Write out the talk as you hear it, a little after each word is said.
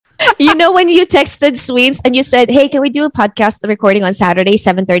You know, when you texted Sweens and you said, "Hey, can we do a podcast recording on Saturday,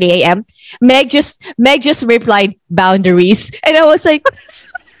 7:30 a.m.?" Meg just replied, "Boundaries," and I was like,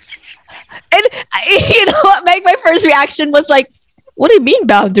 and you know what, Meg? My first reaction was like, "What do you mean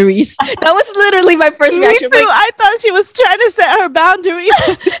boundaries?" That was literally my first reaction. Me too. Like, I thought she was trying to set her boundaries.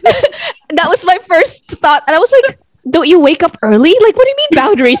 That was my first thought, and I was like, "Don't you wake up early? Like, what do you mean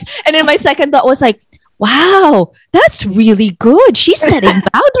boundaries?" And then my second thought was like, "Wow, that's really good. She's setting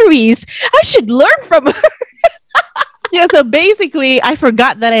boundaries. I should learn from her." Yeah, so basically, I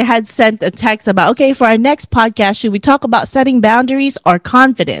forgot that I had sent a text about, okay, for our next podcast, should we talk about setting boundaries or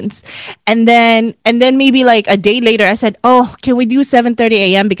confidence? And then maybe like a day later, I said, oh, can we do 7:30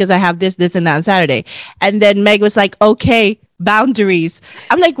 a.m. because I have this, and that on Saturday. And then Meg was like, okay, boundaries.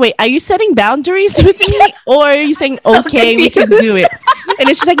 I'm like, wait, are you setting boundaries with me? Or are you saying, okay, we can do it? And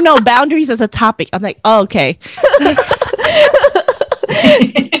it's just like, no, boundaries as a topic. I'm like, oh, okay.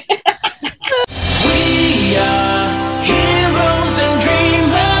 We are heroes and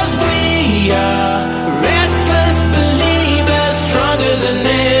dreamers. We are restless believers, stronger than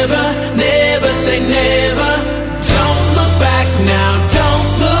ever. Never say never. Don't look back now. Don't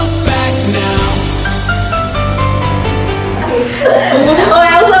look back now. Oh,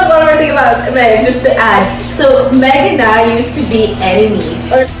 I also have one more thing about Meg, just to add. So Meg and I used to be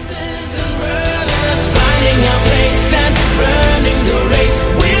enemies. Or Finding our place and running the race.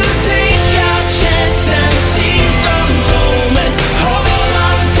 We'll take our chance and seize the moment. Hold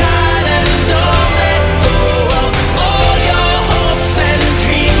on tight and don't let go of all your hopes and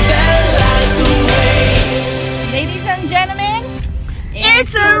dreams that light the way. Ladies and gentlemen,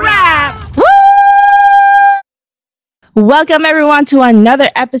 it's a wrap. Welcome everyone to another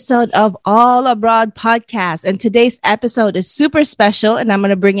episode of All Abroad Podcast. And today's episode is super special. And I'm going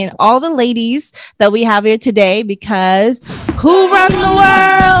to bring in all the ladies that we have here today because who runs the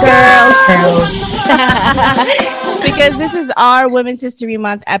world? Girls. Because this is our Women's History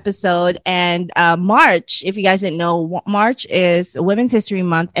Month episode. And March, if you guys didn't know, March is Women's History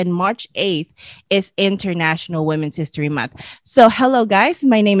Month and March 8th is International Women's History Month. So hello guys,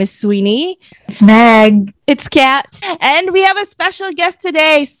 my name is Sweeney. It's Meg. It's Kat. And we have a special guest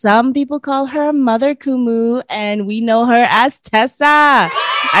today. Some people call her Mother Kumu, and we know her as Tessa.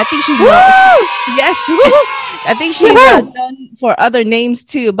 I think she's yes. I think she's known for other names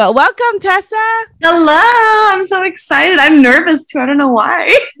too. But welcome, Tessa. Hello. I'm so excited. I'm nervous too. I don't know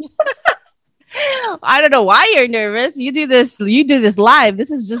why. I don't know why you're nervous. You do this live.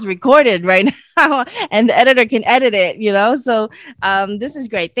 This is just recorded right now, and the editor can edit it, you know. So this is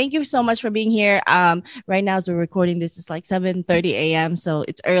great. Thank you so much for being here. Right now as we're recording this, it's like 7:30 a.m. So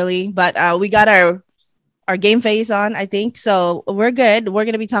it's early, but we got our game face on, I think. So we're good. We're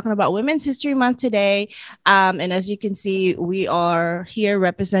going to be talking about Women's History Month today. And as you can see, we are here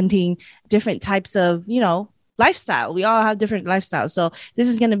representing different types of, you know, lifestyle. We all have different lifestyles. So this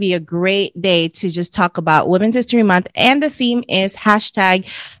is going to be a great day to just talk about Women's History Month. And the theme is hashtag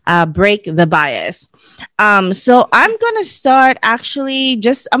break the bias. So I'm going to start I'm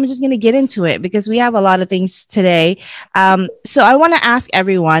just going to get into it because we have a lot of things today. So I want to ask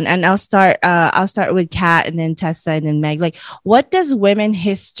everyone, and I'll start with Kat and then Tessa and then Meg. Like, what does Women's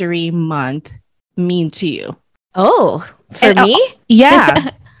History Month mean to you? Oh, for me? Yeah.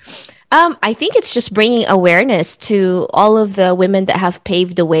 I think it's just bringing awareness to all of the women that have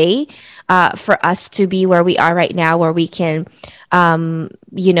paved the way for us to be where we are right now, where we can,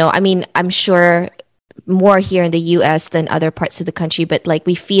 you know, I mean, I'm sure more here in the US than other parts of the country, but like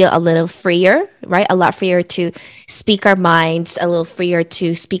we feel a little freer, right? A lot freer to speak our minds, a little freer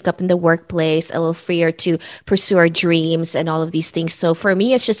to speak up in the workplace, a little freer to pursue our dreams and all of these things. So for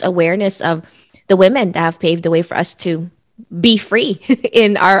me, it's just awareness of the women that have paved the way for us to be free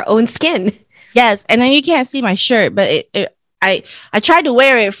in our own skin. Yes, and then you can't see my shirt, but I tried to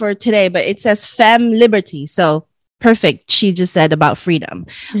wear it for today, but it says Femme Liberty. So perfect. She just said about freedom.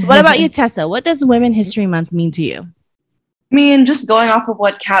 What about you, Tessa? What does Women's History Month mean to you? I mean, just going off of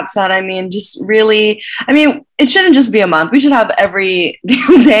what Kat said, I mean, it shouldn't just be a month. We should have every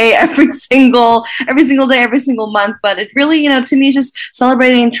damn day, every single day, every single month. But it really, you know, to me, just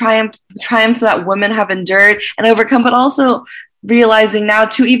celebrating triumphs that women have endured and overcome, but also realizing now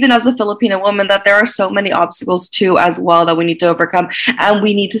too, even as a Filipino woman, that there are so many obstacles too as well that we need to overcome and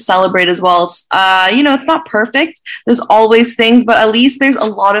we need to celebrate as well. You know, it's not perfect. There's always things, but at least there's a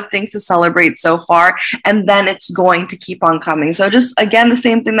lot of things to celebrate so far, and then it's going to keep on coming. So just again, the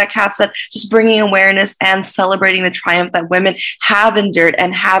same thing that Kat said, just bringing awareness and celebrating the triumph that women have endured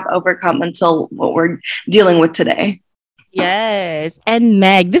and have overcome until what we're dealing with today. Yes. And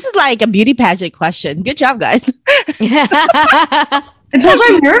Meg, this is like a beauty pageant question. Good job, guys. I told you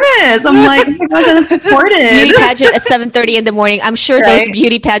I'm nervous. I'm like, oh my gosh, I Beauty recorded. pageant at 7:30 in the morning. I'm sure those Right.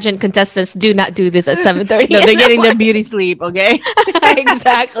 beauty pageant contestants do not do this at 7:30. No, they're getting their beauty sleep. Okay.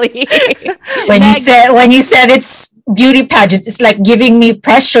 Exactly. When you said it's beauty pageants, it's like giving me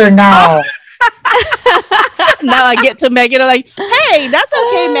pressure now. Now I get to Megan. I'm like, hey, that's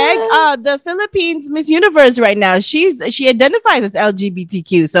okay, Meg. The Philippines Miss Universe right now. She identifies as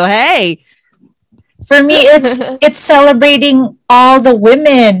LGBTQ. So hey, For me, it's celebrating all the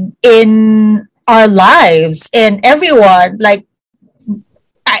women in our lives and everyone. Like,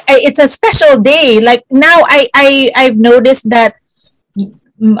 it's a special day. Like now, I've noticed that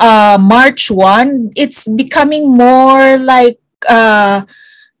March 1, it's becoming more like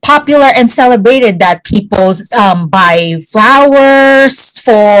popular and celebrated that people buy flowers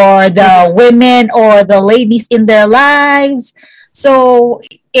for the women or the ladies in their lives. So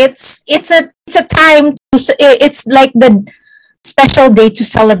it's a time it's like the special day to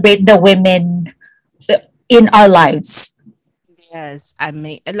celebrate the women in our lives. yes,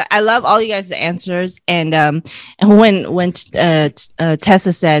 I love all you guys' answers. And when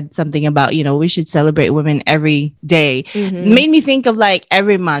Tessa said something about we should celebrate women every day, Mhm. made me think of like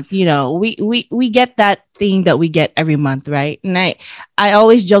every month. We get that thing that we get every month, right? And I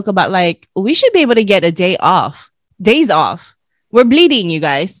always joke about like we should be able to get days off. We're bleeding, you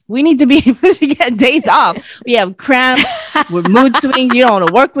guys. We need to be able to get days off. We have cramps, we're mood swings. You don't want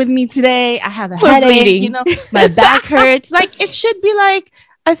to work with me today. I have a We're headache. bleeding. My back hurts. Like it should be like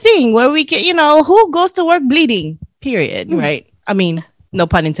a thing where we can, who goes to work bleeding? Period. Right? I mean, no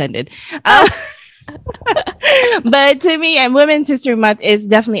pun intended. But to me, and Women's History Month is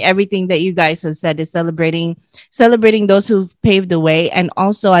definitely everything that you guys have said. Is celebrating those who've paved the way, and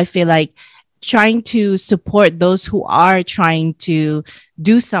also I feel like trying to support those who are trying to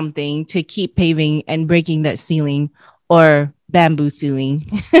do something to keep paving and breaking that ceiling or bamboo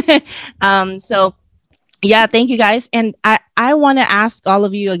ceiling. So yeah, thank you guys. And I want to ask all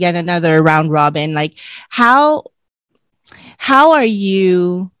of you again, another round robin, like how are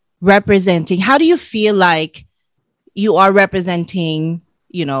you representing? How do you feel like you are representing,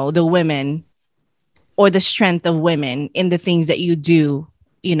 the women or the strength of women in the things that you do,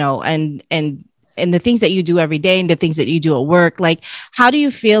 and the things that you do every day and the things that you do at work? Like, how do you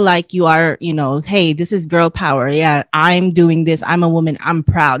feel like you are, hey, this is girl power. Yeah, I'm doing this. I'm a woman. I'm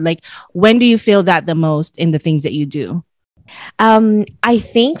proud. Like, when do you feel that the most in the things that you do? I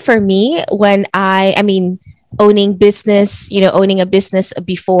think for me, when I mean, owning a business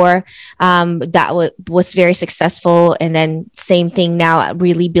before, that was very successful. And then same thing now,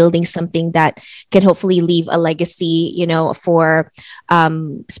 really building something that can hopefully leave a legacy, for,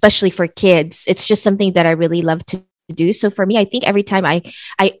 especially for kids. It's just something that I really love to do. So for me, I think every time I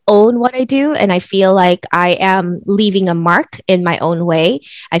own what I do and I feel like I am leaving a mark in my own way,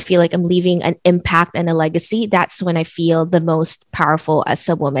 I feel like I'm leaving an impact and a legacy. That's when I feel the most powerful as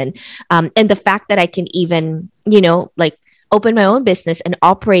a woman. And the fact that I can even, like open my own business and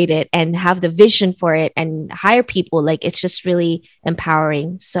operate it and have the vision for it and hire people, like it's just really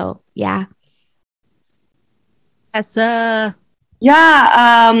empowering. So yeah. Tessa.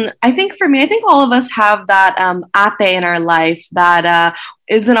 Yeah, I think for me, I think all of us have that ate in our life that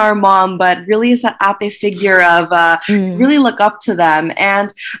isn't our mom, but really is that ate figure of really look up to them.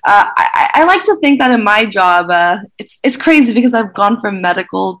 And I like to think that in my job, it's crazy because I've gone from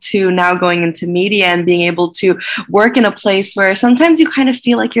medical to now going into media and being able to work in a place where sometimes you kind of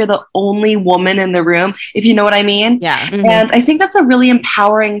feel like you're the only woman in the room, if you know what I mean. Yeah. Mm-hmm. And I think that's a really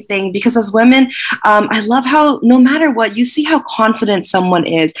empowering thing because as women, I love how no matter what, you see how confident someone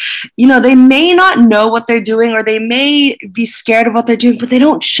is. They may not know what they're doing or they may be scared of what they're doing, but they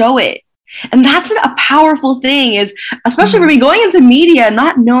don't show it. And that's a powerful thing, is especially for me going into media,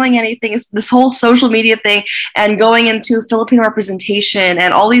 not knowing anything, is this whole social media thing and going into Filipino representation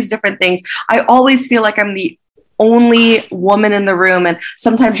and all these different things. I always feel like I'm the only woman in the room, and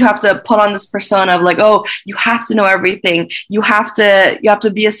sometimes you have to put on this persona of like, oh, you have to know everything, you have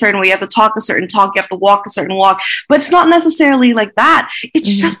to be a certain way, you have to talk a certain talk, you have to walk a certain walk. But it's not necessarily like that. It's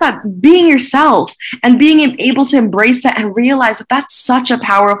just that being yourself and being able to embrace that and realize that that's such a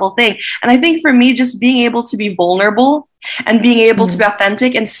powerful thing. And I think for me, just being able to be vulnerable and being able to be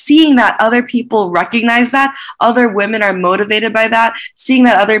authentic and seeing that other people recognize that, other women are motivated by that, seeing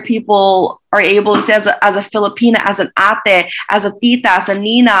that other people are able to say as a Filipina, as an ate, as a tita, as a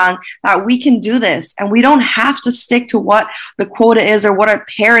ninang, that we can do this. And we don't have to stick to what the quota is or what our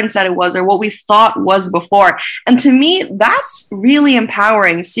parents said it was or what we thought was before. And to me, that's really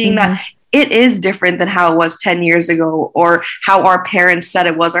empowering, seeing that it is different than how it was 10 years ago, or how our parents said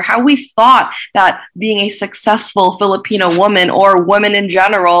it was, or how we thought that being a successful Filipino woman or woman in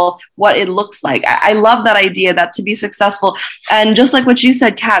general, what it looks like. I love that idea that to be successful, and just like what you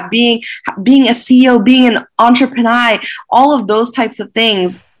said, Kat, being a CEO, being an entrepreneur, all of those types of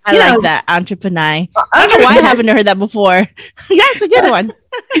things. I like that, entrepreneur. I don't know why I haven't heard that before. Yeah, it's a good one.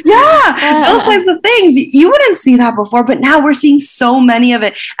 Yeah, those types of things. You wouldn't see that before, but now we're seeing so many of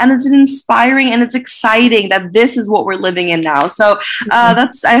it. And it's inspiring and it's exciting that this is what we're living in now. So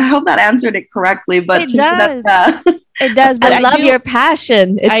I hope that answered it correctly. But It does. It does, but I love your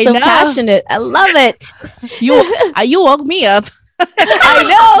passion. It's I so know. passionate. I love it. you woke me up. I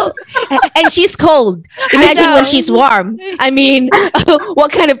know. And she's cold. Imagine know. when she's warm. I mean,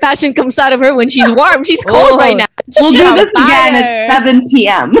 what kind of passion comes out of her when she's warm? She's cold right now. We'll do on this again fire. at 7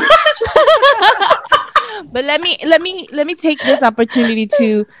 p.m. But let me take this opportunity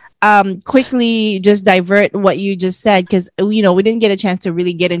to quickly just divert what you just said, because we didn't get a chance to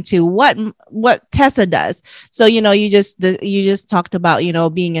really get into what Tessa does. So you just talked about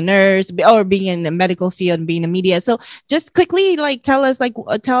being a nurse or being in the medical field and being in the media. So just quickly tell us,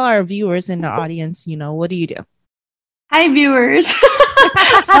 tell our viewers and our audience, what do you do? Hi, viewers.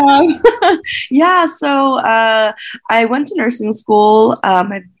 So I went to nursing school.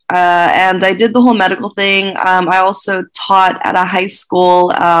 And I did the whole medical thing. I also taught at a high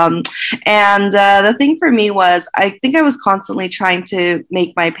school. And the thing for me was, I think I was constantly trying to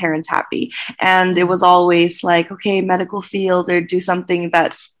make my parents happy. And it was always like, okay, medical field, or do something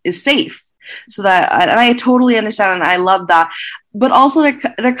that is safe. So that, and I totally understand, and I love that. But also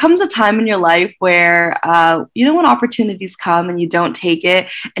there comes a time in your life where, when opportunities come and you don't take it,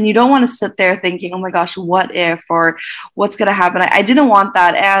 and you don't want to sit there thinking, oh my gosh, what if, or what's going to happen? I didn't want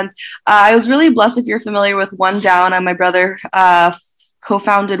that. And I was really blessed. If you're familiar with One Down, and my brother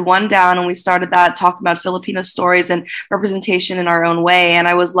co-founded One Down, and we started that talking about Filipino stories and representation in our own way. And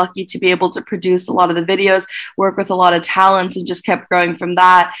I was lucky to be able to produce a lot of the videos, work with a lot of talents, and just kept growing from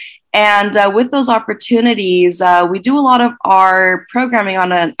that. And with those opportunities, we do a lot of our programming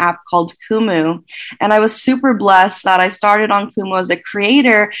on an app called Kumu. And I was super blessed that I started on Kumu as a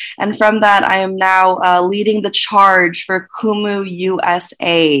creator. And from that, I am now leading the charge for Kumu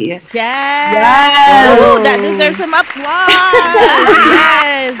USA. Yes. Ooh, that deserves some applause.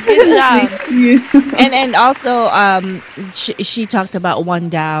 Yes, good job. Thank you. And also, she talked about One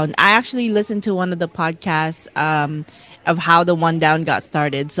Down. I actually listened to one of the podcasts of how the One Down got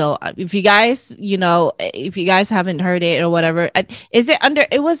started. So if you guys haven't heard it or whatever,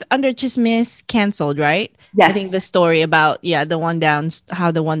 it was under Chismis Canceled, right? Yes. I think the story about the One Down,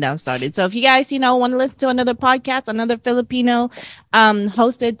 how the One Down started. So if you guys want to listen to another podcast, another Filipino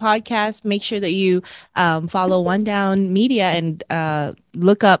hosted podcast, make sure that you follow One Down Media and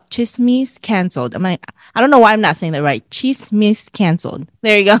look up Chismis Canceled. I don't know why I'm not saying that right. Chismis Canceled.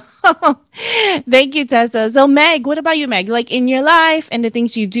 There you go. Thank you, Tessa. So Meg, what about you, Meg? In your life and the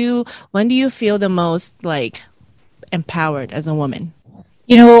things you do, when do you feel the most empowered as a woman?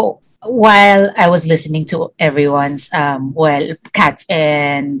 While I was listening to everyone's Kat's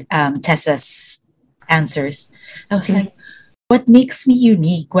and Tessa's answers, I was like, what makes me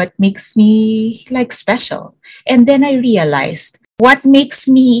unique? What makes me special? And then I realized what makes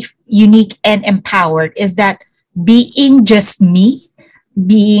me unique and empowered is that being just me,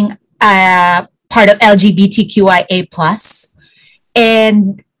 being part of LGBTQIA+,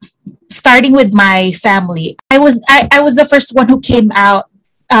 and starting with my family. I was the first one who came out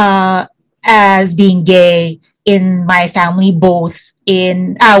as being gay in my family, both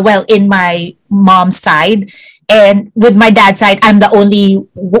in my mom's side, and with my dad's side, I'm the only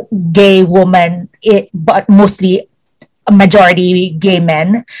gay woman, but mostly a majority gay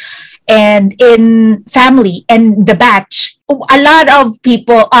men. And in family and the batch, a lot of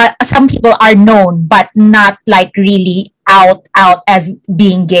people, some people are known, but not really out as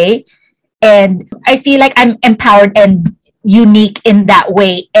being gay. And I feel like I'm empowered and unique in that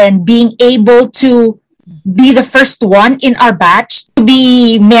way, and being able to be the first one in our batch to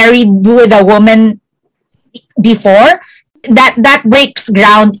be married with a woman before that breaks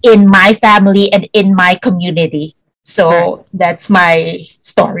ground in my family and in my community. So that's my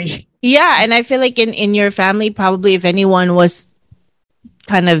story. Yeah, and I feel like in your family, probably if anyone was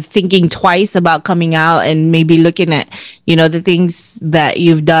kind of thinking twice about coming out and maybe looking at, the things that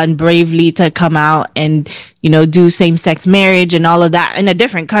you've done bravely to come out and, do same-sex marriage and all of that in a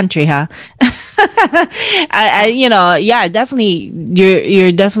different country, huh? Yeah, definitely.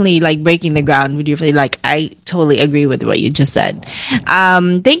 You're definitely like breaking the ground with your, like, I totally agree with what you just said.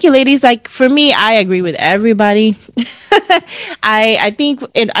 Thank you, ladies. Like, for me, I agree with everybody. I think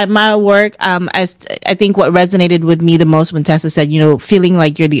at my work, as I think what resonated with me the most when Tessa said, feeling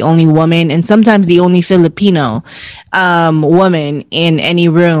like you're the only woman and sometimes the only Filipino woman in any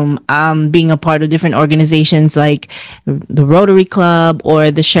room, being a part of different organizations like the Rotary Club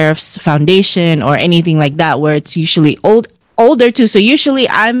or the Sheriff's Foundation or anything like that, where it's usually older too. So usually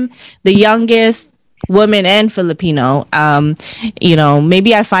I'm the youngest woman and Filipino.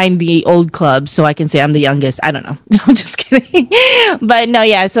 Maybe I find the old club so I can say I'm the youngest. I don't know. I'm just kidding. But no,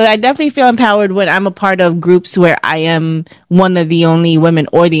 yeah. So I definitely feel empowered when I'm a part of groups where I am one of the only women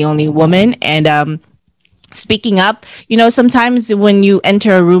or the only woman. And speaking up, sometimes when you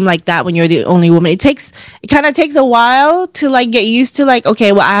enter a room like that, when you're the only woman, it kind of takes a while to like get used to, like,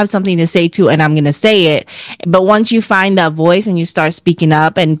 okay, well, I have something to say too, and I'm going to say it. But once you find that voice and you start speaking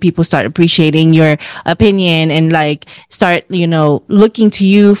up and people start appreciating your opinion and like start, looking to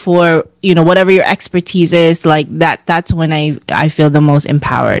you for, whatever your expertise is, like that's when I feel the most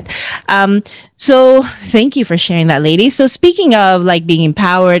empowered. So thank you for sharing that, ladies. So speaking of like being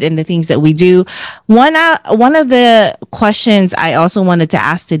empowered and the things that we do, one of the questions I also wanted to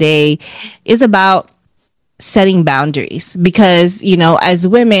ask today is about setting boundaries, because, as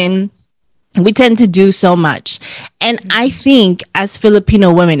women, we tend to do so much. And I think as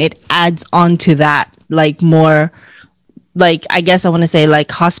Filipino women, it adds on to that, like more, like, I guess I want to say like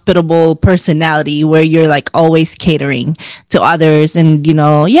hospitable personality, where you're like always catering to others and,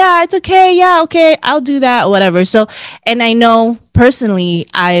 yeah, it's okay. Yeah. Okay. I'll do that. Whatever. So, and I know personally,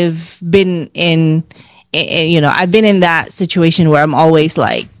 I've been in that situation where I'm always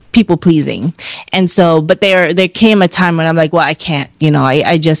like people pleasing. And so, but there came a time when I'm like, well, I can't,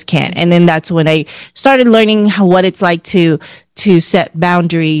 I just can't. And then that's when I started learning what it's like to set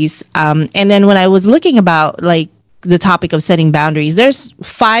boundaries. And then when I was looking about like the topic of setting boundaries, there's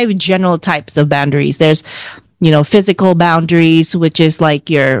 5 general types of boundaries. There's, physical boundaries, which is like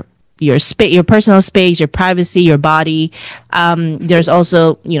your personal space, your privacy, your body. There's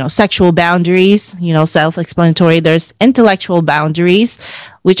also, sexual boundaries, self-explanatory. There's intellectual boundaries,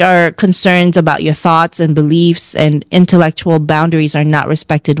 which are concerns about your thoughts and beliefs, and intellectual boundaries are not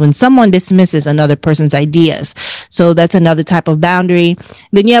respected when someone dismisses another person's ideas. So that's another type of boundary.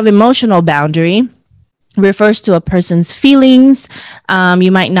 Then you have emotional boundary, refers to a person's feelings.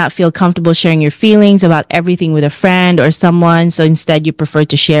 You might not feel comfortable sharing your feelings about everything with a friend or someone, so instead you prefer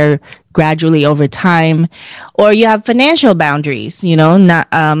to share gradually over time. Or you have financial boundaries, not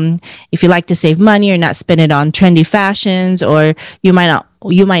if you like to save money or not spend it on trendy fashions, or you might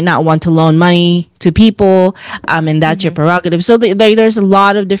not want to loan money to people, and that's your prerogative. So there's a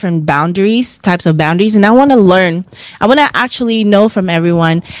lot of different types of boundaries, and I want to actually know from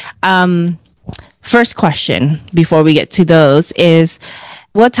everyone. First question before we get to those is,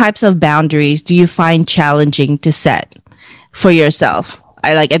 what types of boundaries do you find challenging to set for yourself?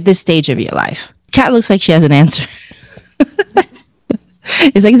 At this stage of your life. Kat looks like she has an answer.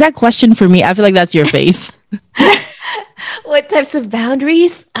 It's like, is that question for me? I feel like that's your face. What types of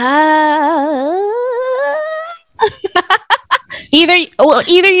boundaries?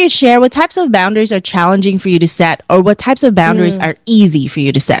 Either you share what types of boundaries are challenging for you to set, or what types of boundaries are easy for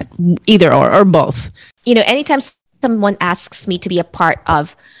you to set. Either or both. Anytime someone asks me to be a part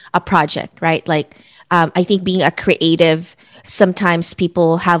of a project, right? Like, I think being a creative, sometimes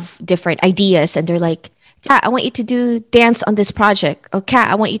people have different ideas and they're like, Kat, I want you to do dance on this project. Or Kat,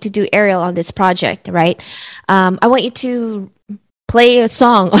 I want you to do aerial on this project, right? I want you to play a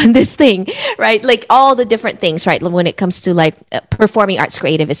song on this thing, right? Like all the different things, right? When it comes to like performing arts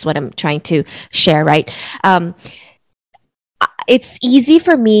creative is what I'm trying to share, right? It's easy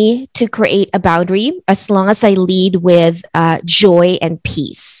for me to create a boundary as long as I lead with joy and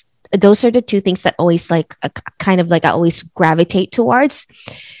peace. Those are the 2 things that always kind of like I always gravitate towards.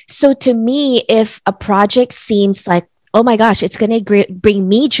 So to me, if a project seems like, oh my gosh, it's going to bring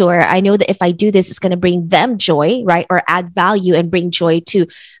me joy, I know that if I do this, it's going to bring them joy, right? Or add value and bring joy to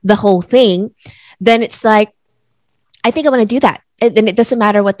the whole thing. Then it's like, I think I'm going to do that. And it doesn't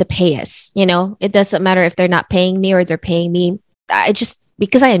matter what the pay is, it doesn't matter if they're not paying me or they're paying me.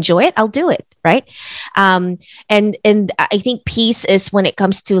 Because I enjoy it, I'll do it. Right. And I think peace is when it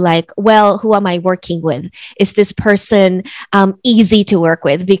comes to like, well, who am I working with? Is this person easy to work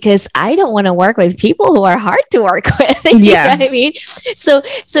with? Because I don't want to work with people who are hard to work with. You know what I mean? So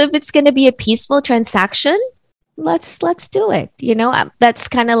if it's going to be a peaceful transaction, let's do it. That's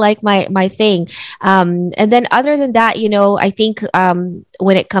kind of like my thing. And then other than that, I think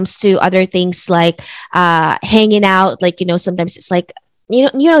when it comes to other things like hanging out, like sometimes it's like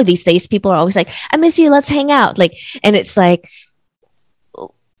these days people are always like, I miss you, let's hang out, like, and it's like,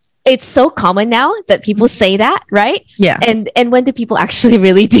 it's so common now that people say that, right? Yeah. And when do people actually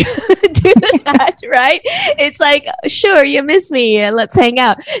really do that, right? It's like, sure, you miss me, let's hang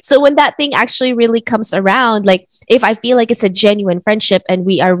out. So when that thing actually really comes around, like if I feel like it's a genuine friendship and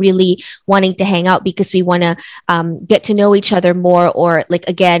we are really wanting to hang out because we want to get to know each other more, or like,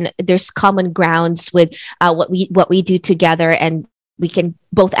 again, there's common grounds with what we do together, and we can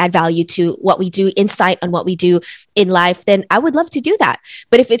both add value to what we do, insight on what we do in life, then I would love to do that.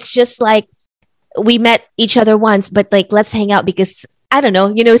 But if it's just like we met each other once, but like, let's hang out because I don't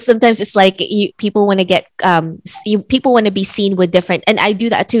know, sometimes it's like people want to get, people want to be seen with different, and I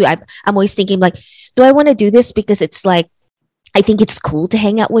do that too. I'm always thinking like, do I want to do this because it's like, I think it's cool to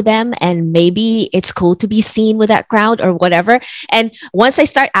hang out with them, and maybe it's cool to be seen with that crowd or whatever. And once I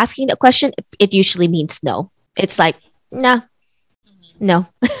start asking that question, it usually means no. It's like, nah. No,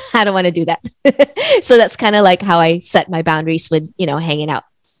 I don't want to do that. So that's kind of like how I set my boundaries with, hanging out.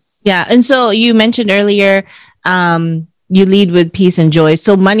 Yeah. And so you mentioned earlier, you lead with peace and joy.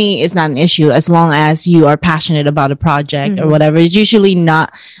 So money is not an issue as long as you are passionate about a project or whatever. It's usually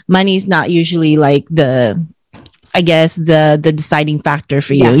not, money's not usually like the deciding factor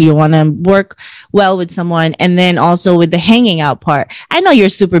for you. Yeah. You want to work well with someone. And then also with the hanging out part, I know you're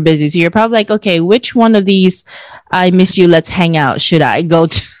super busy. So you're probably like, okay, which one of these I miss you, let's hang out should I go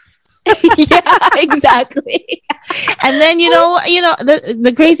to? Yeah, exactly. And then,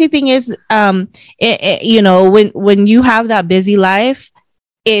 the crazy thing is, when you have that busy life,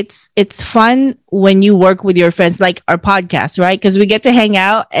 it's fun when you work with your friends, like our podcast, right? Because we get to hang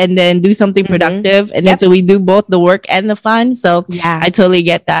out and then do something productive, and then so we do both the work and the fun. So yeah, I totally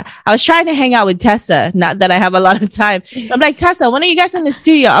get that. I was trying to hang out with Tessa, not that I have a lot of time. I'm like, Tessa, when are you guys in the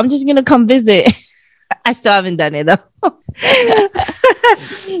studio? I'm just gonna come visit. I still haven't done it though.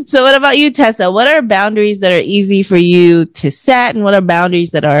 So what about you, Tessa? What are boundaries that are easy for you to set, and what are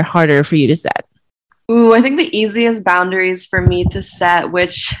boundaries that are harder for you to set? Ooh, I think the easiest boundaries for me to set,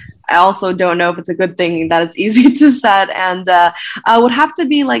 which I also don't know if it's a good thing that it's easy to set, and would have to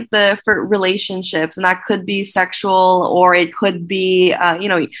be like for relationships, and that could be sexual, or it could be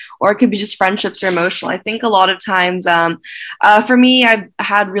or it could be just friendships or emotional. I think a lot of times, for me, I've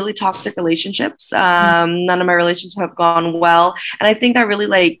had really toxic relationships. None of my relationships have gone well, and I think that really,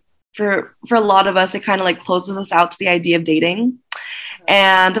 like, for a lot of us, it kind of like closes us out to the idea of dating.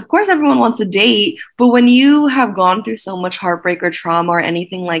 And of course, everyone wants a date, but when you have gone through so much heartbreak or trauma or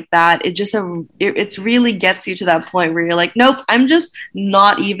anything like that, it really gets you to that point where you're like, nope, I'm just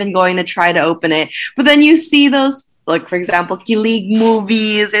not even going to try to open it. But then you see those, like, for example, Kilig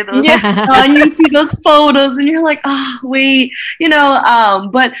movies or those, and you see those photos and you're like, wait,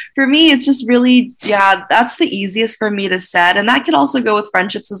 but for me, it's just really, that's the easiest for me to set. And that could also go with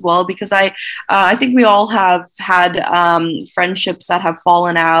friendships as well, because I think we all have had friendships that have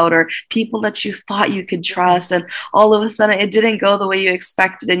fallen out, or people that you thought you could trust, and all of a sudden it didn't go the way you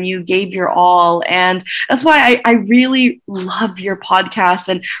expected, and you gave your all. And that's why I really love your podcast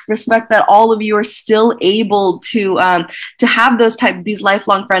and respect that all of you are still able to have these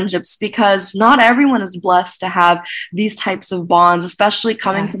lifelong friendships, because not everyone is blessed to have these types of bonds, especially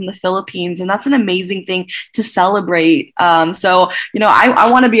coming from the Philippines, and that's an amazing thing to celebrate. So I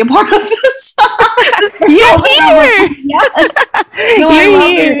want to be a part of this. You're here. Yes. You're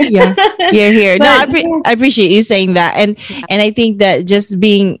here. Yeah, you're here. No, I appreciate you saying that, and I think that just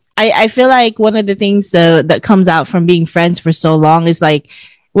being, I feel like one of the things that comes out from being friends for so long is like,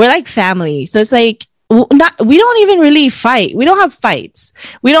 we're like family. So it's like, we don't even really fight. We don't have fights.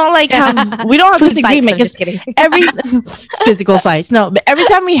 We don't have disagreement. Just kidding. Every physical fights. No, but every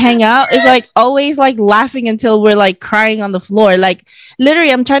time we hang out, it's like always like laughing until we're like crying on the floor. Like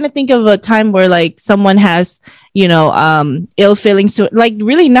literally, I'm trying to think of a time where like someone has, ill feelings to, like,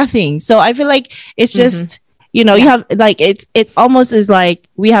 really nothing. So I feel like it's just, you have like, it almost is like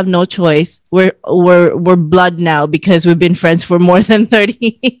we have no choice. We're blood now because we've been friends for more than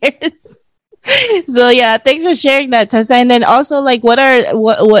 30 years. So yeah, thanks for sharing that, Tessa. And then also, like, what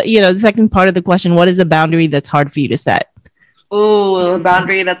the second part of the question, what is a boundary that's hard for you to set? Oh, a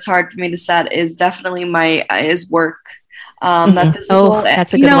boundary that's hard for me to set is definitely is work. that physical. Oh,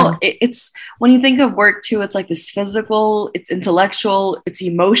 that's a you good know, one. it's when you think of work too, it's like this physical, it's intellectual, it's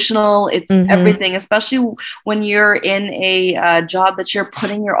emotional, it's Mhm. everything. Especially when you're in a job that you're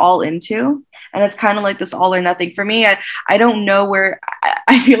putting your all into, and it's kind of like this all or nothing. For me, I don't know where.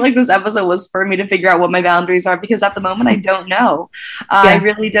 I feel like this episode was for me to figure out what my boundaries are, because at the moment I don't know. I Yeah.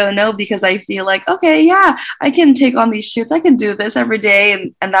 really don't know, because I feel like, okay, yeah, I can take on these shoots, I can do this every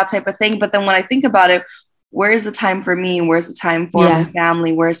day, and that type of thing. But then when I think about it, where's the time for me? Where's the time for Yeah. my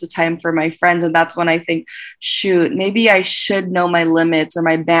family? Where's the time for my friends? And that's when I think, shoot, maybe I should know my limits or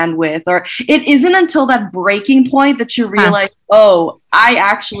my bandwidth. Or it isn't until that breaking point that you realize, oh, I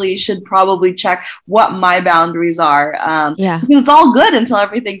actually should probably check what my boundaries are. Yeah. Because it's all good until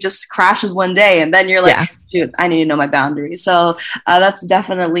everything just crashes one day, and then you're like, Yeah. shoot, I need to know my boundaries. So that's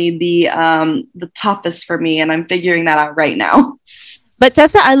definitely the toughest for me, and I'm figuring that out right now. But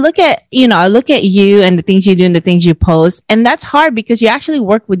Tessa, I look at you and the things you do and the things you post, and that's hard because you actually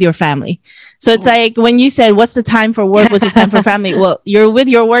work with your family. So it's like when you said, "What's the time for work? What's the time for family?" Well, you're with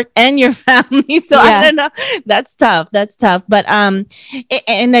your work and your family, so Yeah. I don't know. That's tough. That's tough. But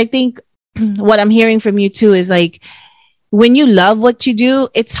and I think what I'm hearing from you too is like when you love what you do,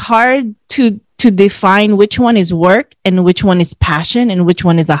 it's hard to define which one is work and which one is passion and which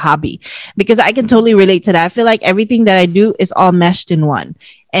one is a hobby, because I can totally relate to that. I feel like everything that I do is all meshed in one.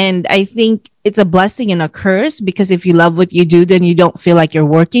 And I think it's a blessing and a curse, because if you love what you do, then you don't feel like you're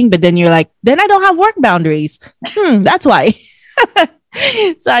working, but then you're like, then I don't have work boundaries. That's why.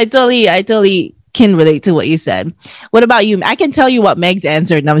 So I totally can relate to what you said. What about you? I can tell you what Meg's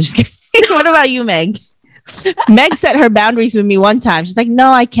answered. No, I'm just kidding. What about you, Meg? Meg set her boundaries with me one time. She's like,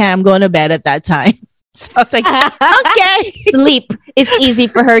 no, I can't. I'm going to bed at that time. So I was like, okay. Sleep is easy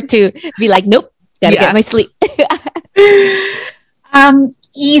for her to be like, nope, gotta Yeah. get my sleep.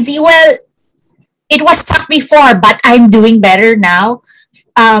 Easy. Well, it was tough before, but I'm doing better now.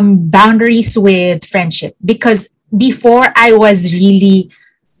 Boundaries with friendship, because before I was really,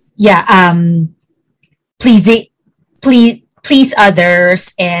 pleasing, please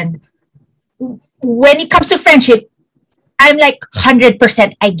others, and when it comes to friendship, I'm like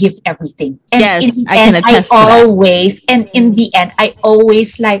 100%. I give everything, and Yes, in the I can end, attest to that. and in the end, I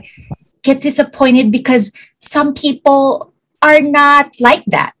always like get disappointed because some people are not like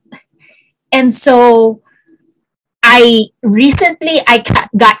that, and so I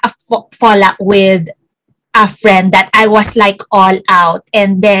got a fallout with a friend that I was like all out,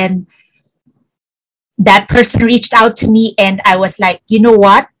 and then that person reached out to me, and I was like, you know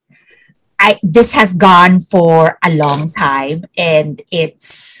what? This has gone for a long time, and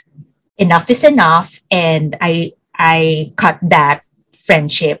it's enough is enough, and I cut that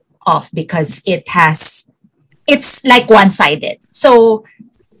friendship off because it's like one-sided. So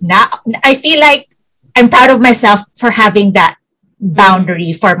now I feel like I'm proud of myself for having that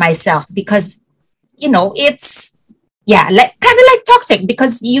boundary for myself, because it's like kind of like toxic,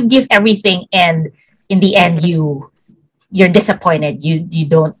 because you give everything and in the end you're disappointed. You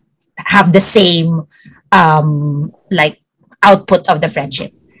don't have the same like output of the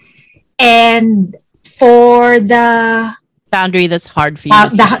friendship. And for the Boundary that's hard for you. to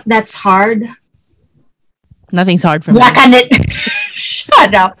set. that's hard. Nothing's hard for me. Black and it.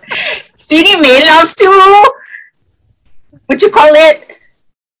 Shut up. Sini May loves to, what you call it?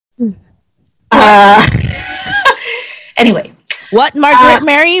 Anyway, What, Margaret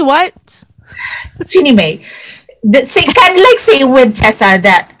Mary? What? Sweeney May. Kind of like say with Tessa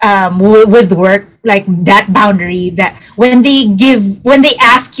that with work, like that boundary, that when they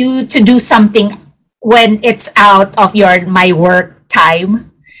ask you to do something when it's out of my work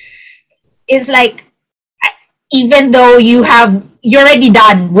time, it's like, even though you're already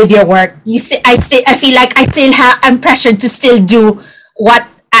done with your work, I feel like I'm pressured to still do what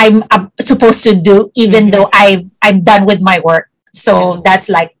I'm supposed to do, even though I'm done with my work. So that's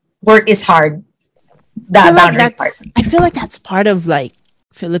like, work is hard. The boundary part. I feel like that's part of like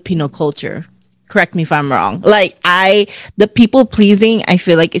Filipino culture. Correct me if I'm wrong. Like the people pleasing, I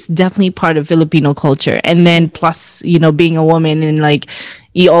feel like it's definitely part of Filipino culture. And then plus, being a woman, and like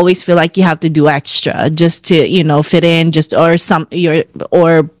you always feel like you have to do extra just to, fit in,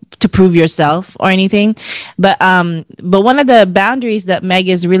 or to prove yourself or anything. But one of the boundaries that Meg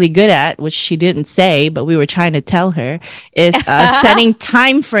is really good at, which she didn't say, but we were trying to tell her, is setting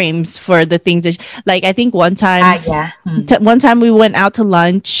time frames for the things that like, I think one time, one time we went out to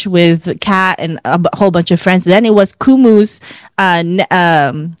lunch with Kat and a whole bunch of friends. Then it was Kumu's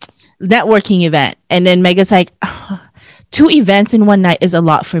networking event. And then Mega's like, 2 events in one night is a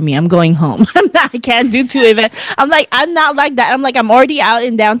lot for me. I'm going home. I can't do 2 events. I'm not like that. I'm already out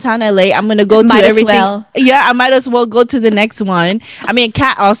in downtown LA. I'm gonna go to Might as everything. well. Yeah, I might as well go to the next one. I mean,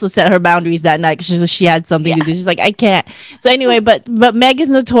 Kat also set her boundaries that night because she had something to do. She's like, I can't. So anyway, but Meg is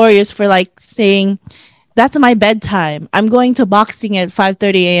notorious for like saying, that's my bedtime. I'm going to boxing at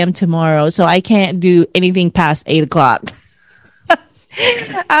 5:30 a.m. tomorrow, so I can't do anything past 8 o'clock.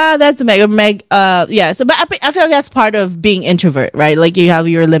 That's Meg. Yeah. So, but I feel like that's part of being introvert, right? Like you have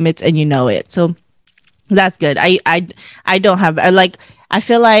your limits and you know it. So that's good. I don't have. I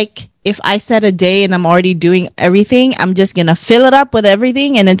feel like if I set a day and I'm already doing everything, I'm just gonna fill it up with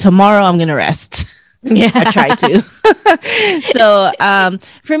everything, and then tomorrow I'm gonna rest. Yeah. I try to. So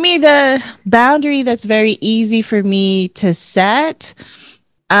for me, the boundary that's very easy for me to set.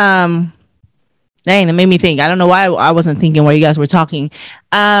 Dang, that made me think. I don't know why I wasn't thinking while you guys were talking.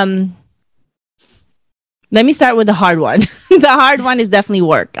 Let me start with the hard one. The hard one is definitely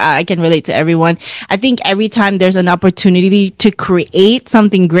work. I can relate to everyone. I think every time there's an opportunity to create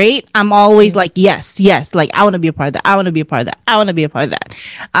something great, I'm always like, yes. Like, I want to be a part of that. I want to be a part of that. I want to be a part of that.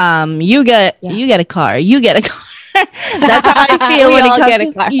 You get a car. You get a car. That's how I feel We when all it comes get a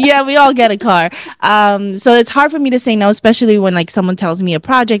to, car. yeah, we all get a car. So it's hard for me to say no, especially when like someone tells me a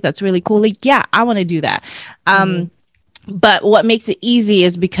project that's really cool. Like, yeah, I want to do that. But what makes it easy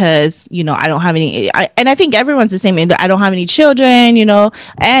is because, you know, I don't have any, and I think everyone's the same. I don't have any children, you know,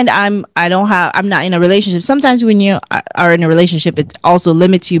 and I'm not in a relationship. Sometimes when you are in a relationship, it also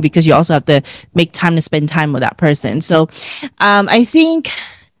limits you because you also have to make time to spend time with that person. So, I think,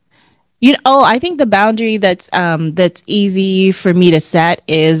 I think the boundary that's easy for me to set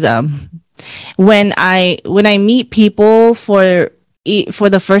is, when I meet people for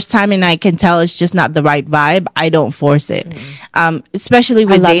the first time and I can tell it's just not the right vibe, I don't force it. Especially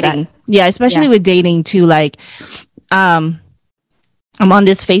with dating. Yeah, especially with dating too. Like, I'm on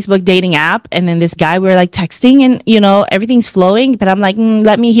this Facebook dating app and then this guy, we're like texting and, you know, everything's flowing, but I'm like,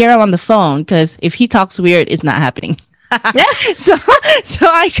 let me hear him on the phone because if he talks weird, it's not happening. So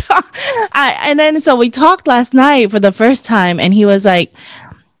we talked last night for the first time and he was like,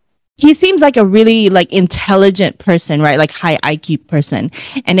 he seems like a really like intelligent person, right? Like high IQ person.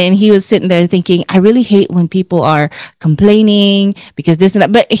 And then he was sitting there thinking, I really hate when people are complaining because this and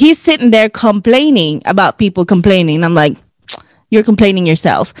that. But he's sitting there complaining about people complaining. I'm like, you're complaining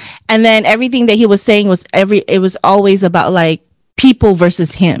yourself. And then everything that he was saying was it was always about like people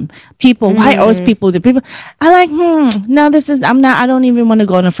versus him. People, why always people? The people. I like, no, I don't even want to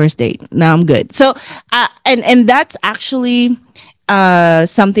go on a first date. No, I'm good. So, and that's actually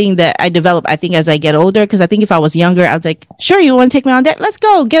something that I develop, I think, as I get older. Because I think if I was younger, I was like, sure, you want to take me on a date? Let's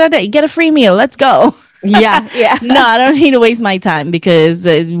go. Get a date. Get a free meal. Let's go. Yeah. No, I don't need to waste my time because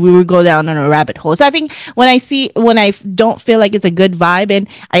we would go down on a rabbit hole. So I think when I don't feel like it's a good vibe, and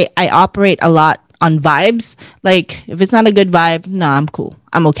I operate a lot on vibes. Like if it's not a good vibe, no, I'm cool.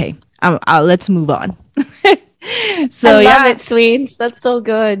 I'm okay. Let's move on. So I love it, Sweens. That's so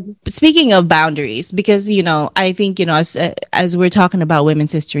good. Speaking of boundaries, because I think as we're talking about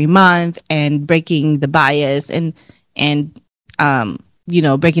Women's History Month and breaking the bias and breaking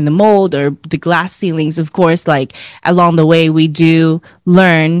the mold or the glass ceilings, of course, like along the way we do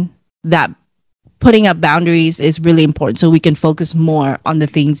learn that putting up boundaries is really important so we can focus more on the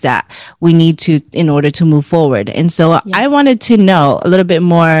things that we need to in order to move forward. And so I wanted to know a little bit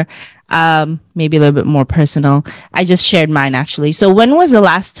more, maybe a little bit more personal. I just shared mine actually. So when was the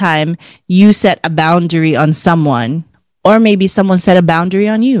last time you set a boundary on someone, or maybe someone set a boundary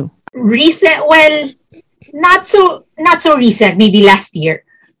on you? Recent, well, not so recent, maybe last year.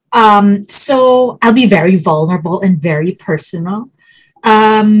 So I'll be very vulnerable and very personal.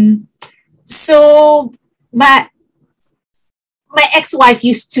 So my ex-wife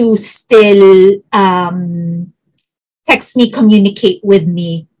used to still text me, communicate with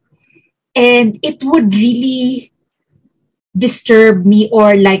me, and it would really disturb me,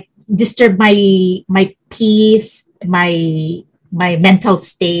 or like disturb my peace, my mental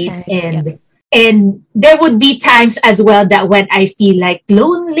state. And there would be times as well that when I feel like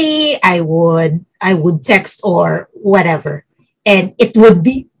lonely, I would text or whatever, and it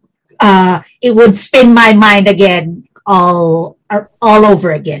would spin my mind again all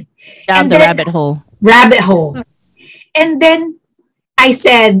over again. Down the rabbit hole. And then I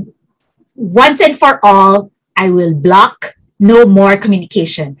said, once and for all, I will block, no more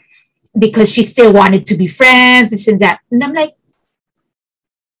communication, because she still wanted to be friends, this and that. And I'm like,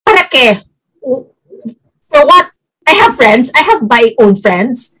 para qué? For what? I have friends. I have my own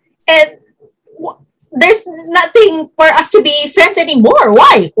friends. And there's nothing for us to be friends anymore.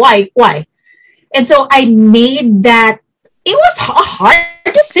 Why? And so I made that it was a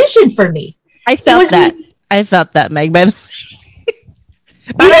hard decision for me. I It felt was that. I felt that, Meg. By the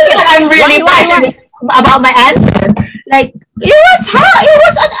even though I'm really passionate about my answer, like it was hard. It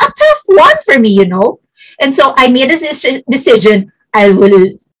was a tough one for me, you know. And so I made a decision.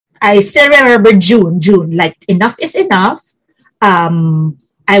 I still remember June. Like enough is enough.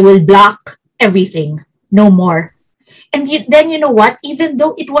 I will block everything. No more. And then you know what? Even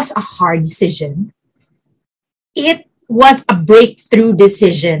though it was a hard decision, it was a breakthrough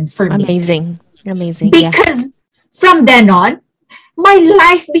decision for me Amazing. Amazing. Yeah. because from then on, my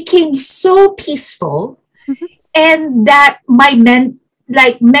life became so peaceful, and that my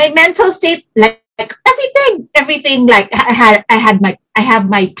mental state, like everything, like I have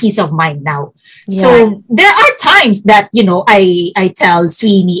my peace of mind now. Yeah. So there are times that, you know, I tell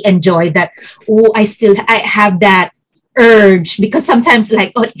Sweeney and Joy that, oh, I have that urge, because sometimes,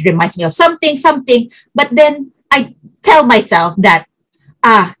 like, oh, it reminds me of something, but then I tell myself that,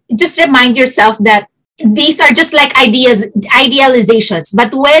 just remind yourself that these are just like idealizations,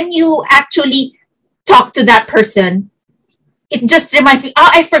 but when you actually talk to that person, it just reminds me, oh,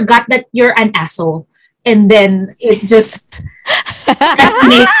 I forgot that you're an asshole. And then it just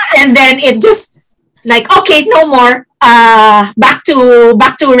resonates, and then it just, like, okay, no more. Back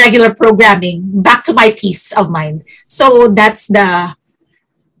to regular programming, back to my peace of mind. So that's my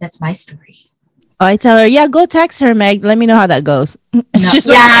story. Oh, I tell her, yeah, go text her, Meg. Let me know how that goes. She's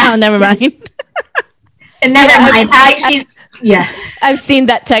like, Yeah. oh, never mind. And never mind. Yeah. I've seen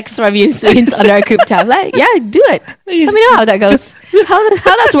that text from you, Sweens, on our group chat. Like, yeah, do it. Let me know how that goes. How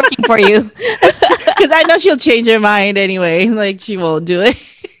that's working for you. Because I know she'll change her mind anyway. Like, she won't do it.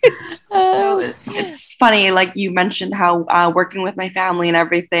 So it's funny, like you mentioned how working with my family and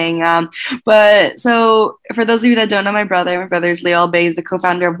everything. But so for those of you that don't know my brother is Leo Albay. He's the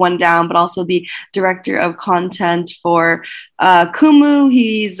co-founder of One Down, but also the director of content for Kumu.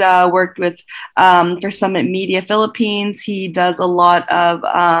 He's worked with for Summit Media Philippines. He does a lot of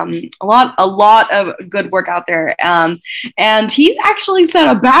good work out there. And he's actually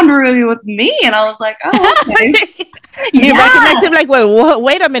set a boundary with me, and I was like, oh, okay. You recognize him like,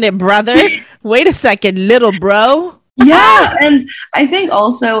 wait a minute, brother. Wait a second, little bro. Yeah, and I think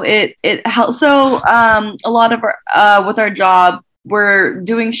also it helps. So a lot of our with our job, we're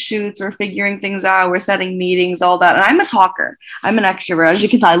doing shoots, we're figuring things out, we're setting meetings, all that. And I'm a talker. I'm an extrovert, as you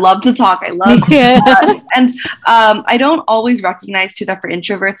can tell. I love to talk. I love and I don't always recognize too that for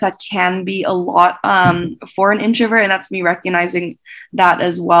introverts that can be a lot for an introvert, and that's me recognizing that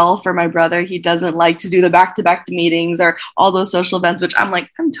as well. For my brother, he doesn't like to do the back-to-back meetings or all those social events, which I'm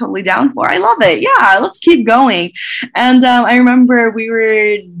totally down for. I love it. Yeah, let's keep going. And I remember we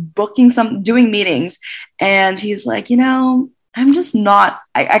were doing meetings, and he's like, I'm just not,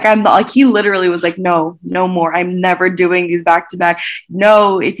 I'm like, he literally was like, no more. I'm never doing these back to back.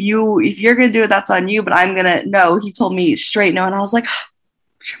 No, if you're going to do it, that's on you, but no, he told me straight no. And I was like,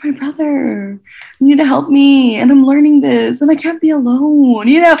 you're my brother. You need to help me. And I'm learning this and I can't be alone.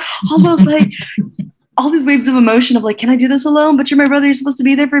 Almost like all these waves of emotion of like, can I do this alone? But you're my brother. You're supposed to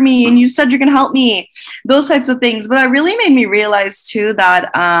be there for me. And you said you're going to help me. Those types of things. But that really made me realize too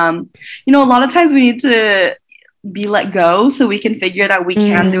that, a lot of times we need to be let go so we can figure that we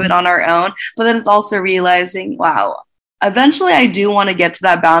can do it on our own. But then it's also realizing, wow, eventually I do want to get to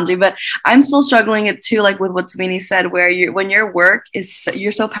that boundary, but I'm still struggling it too, like with what Sweeney said, where when your work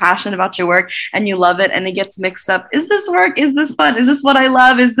you're so passionate about your work and you love it and it gets mixed up. Is this work? Is this fun? Is this what I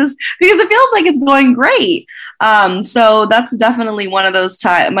love? Is this, because it feels like it's going great. So that's definitely one of those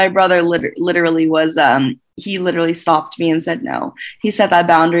times. My brother literally was, he literally stopped me and said no. He set that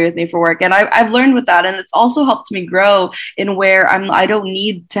boundary with me for work. And I've learned with that. And it's also helped me grow in where I don't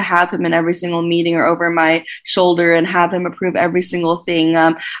need to have him in every single meeting or over my shoulder and have him approve every single thing.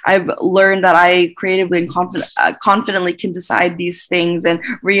 I've learned that I creatively and confidently can decide these things and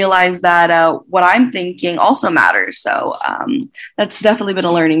realize that what I'm thinking also matters. So that's definitely been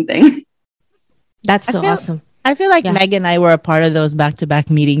a learning thing. That's so awesome. I feel like Meg and I were a part of those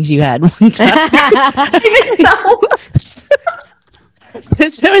back-to-back meetings you had one time.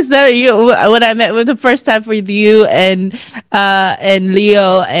 There was you when I met with the first time with you and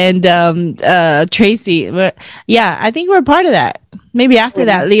Leo and Tracy. But yeah, I think we're part of that. Maybe after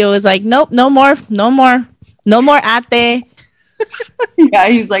that, Leo was like, nope, no more ate. Yeah,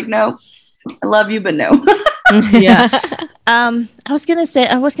 he's like, no, I love you, but no. Yeah. I was gonna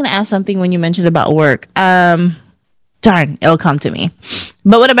ask something when you mentioned about work. Darn, it'll come to me.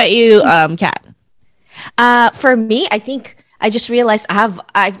 But what about you, Kat? For me, I think I just realized I've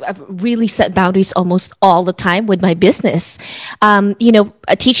really set boundaries almost all the time with my business.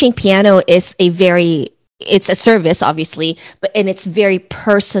 Teaching piano is a very it's a service obviously, but and it's very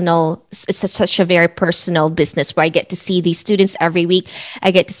personal. Such a very personal business where I get to see these students every week.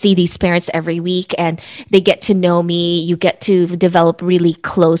 I get to see these parents every week, and they get to know me. You get to develop really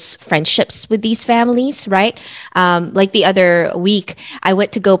close friendships with these families, right? Like the other week, I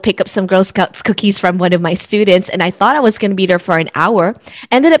went to go pick up some Girl Scouts cookies from one of my students, and I thought I was going to be there for an hour.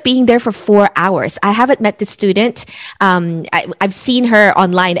 Ended up being there for 4 hours. I haven't met the student. I've seen her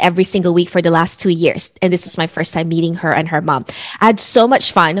online every single week for the last 2 years, and this is my first time meeting her and her mom. I had so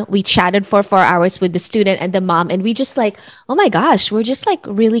much fun. We chatted for 4 hours with the student and the mom, and we just like, oh my gosh, we're just like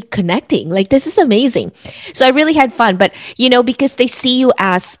really connecting. Like, this is amazing. So I really had fun. But because they see you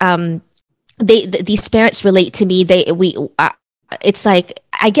as these parents relate to me. It's like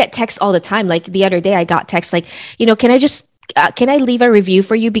I get texts all the time. Like the other day, I got texts like, can I leave a review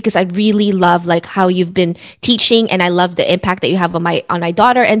for you, because I really love like how you've been teaching, and I love the impact that you have on my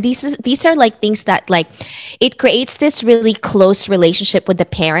daughter. And these are like things that like it creates this really close relationship with the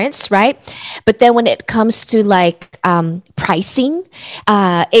parents, right? But then when it comes to like pricing,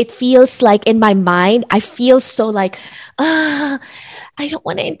 it feels like in my mind I feel so like I don't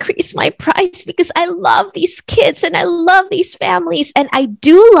want to increase my price because I love these kids and I love these families and I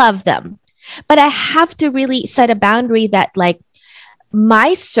do love them. But I have to really set a boundary that like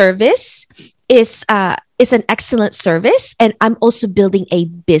my service is an excellent service, and I'm also building a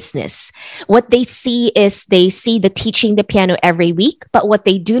business. What they see is they see the teaching the piano every week, but what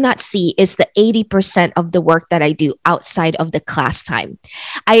they do not see is the 80% of the work that I do outside of the class time.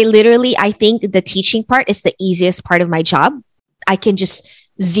 I think the teaching part is the easiest part of my job. I can just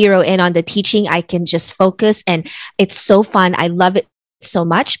zero in on the teaching. I can just focus, and it's so fun. I love it so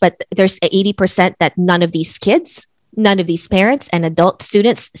much, but there's 80% that none of these kids, none of these parents and adult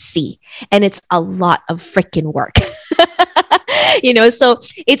students see. And it's a lot of freaking work. So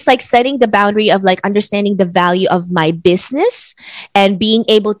it's like setting the boundary of like understanding the value of my business and being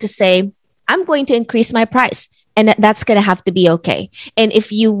able to say, I'm going to increase my price, and that's going to have to be okay. And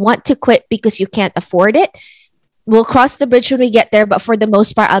if you want to quit because you can't afford it, we'll cross the bridge when we get there. But for the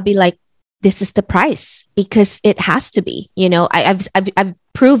most part, I'll be like, this is the price because it has to be. I've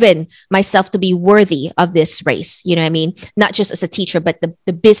proven myself to be worthy of this race. You know what I mean? Not just as a teacher, but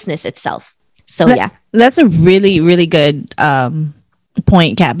the business itself. So that's a really, really good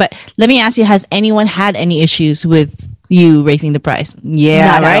point, Kat. But let me ask you: has anyone had any issues with you raising the price?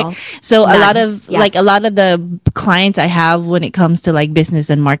 Yeah, not right. So a lot of the clients I have when it comes to like business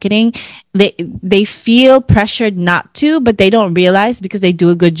and marketing, they feel pressured not to, but they don't realize because they do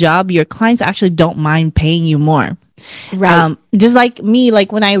a good job, your clients actually don't mind paying you more. Right. Just like me,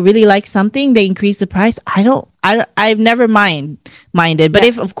 like when I really like something, they increase the price. I've never minded. But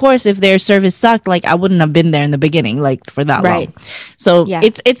if their service sucked, like I wouldn't have been there in the beginning, like for that long. So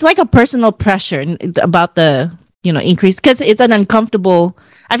it's like a personal pressure about the increase, because it's an uncomfortable.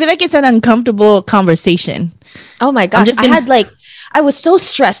 I feel like it's an uncomfortable conversation. Oh my gosh. I was so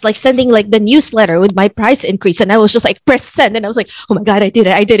stressed, like sending like the newsletter with my price increase. And I was just like, press send. And I was like, oh my God, I did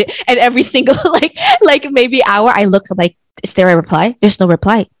it. And every single like maybe hour I look like, is there a reply? There's no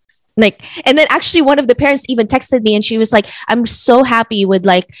reply. And then actually one of the parents even texted me and she was like, I'm so happy with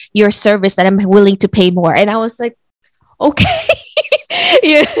like your service that I'm willing to pay more. And I was like, okay.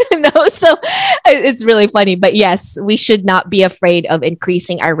 So it's really funny. But yes, we should not be afraid of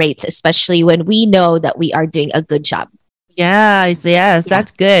increasing our rates, especially when we know that we are doing a good job. Yes,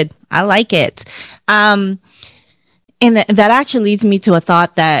 that's good. I like it. And that actually leads me to a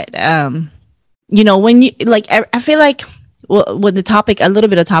thought that, when you like, I feel like, well, with the topic, a little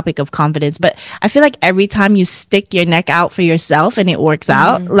bit of topic of confidence, but I feel like every time you stick your neck out for yourself and it works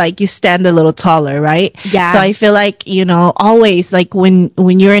out, like you stand a little taller, right? Yeah. So I feel like, always like when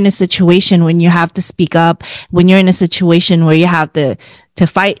you're in a situation when you have to speak up, when you're in a situation where you have to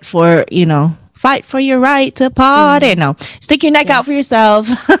fight for, fight for your right to party. No, stick your neck out for yourself.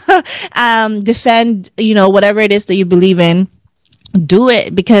 Defend, whatever it is that you believe in. Do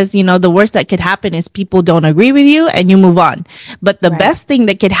it, because the worst that could happen is people don't agree with you and you move on. But the best thing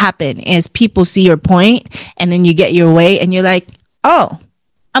that could happen is people see your point and then you get your way and you're like, oh,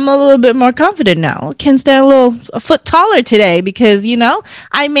 I'm a little bit more confident now. Can stand a foot taller today because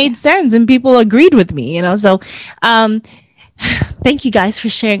I made sense and people agreed with me. So thank you guys for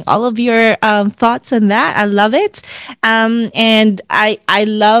sharing all of your thoughts on that. I love it. And I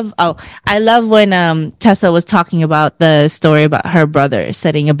love when Tessa was talking about the story about her brother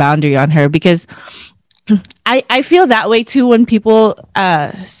setting a boundary on her, because I feel that way too when people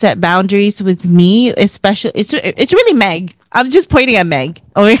set boundaries with me, especially it's really Meg. I'm just pointing at Meg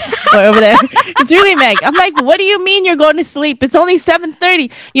over there. It's really Meg. I'm like, what do you mean you're going to sleep? It's only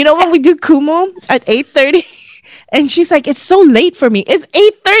 7:30. You know when we do Kumu at 8:30? And she's like, it's so late for me. It's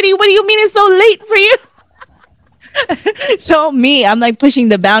 8:30. What do you mean it's so late for you? So I'm like pushing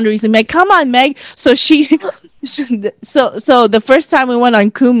the boundaries and Meg, come on, Meg. So so the first time we went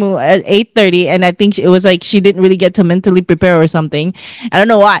on Kumu at 8:30, and I think it was like she didn't really get to mentally prepare or something. I don't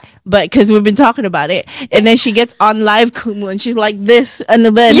know why, but because we've been talking about it. And then she gets on live Kumu and she's like this on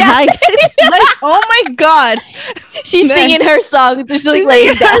the bed. Yeah. Like, oh my God. She's Man. singing her song. Just like She's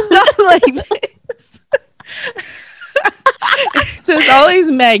laying down. like this. So it's always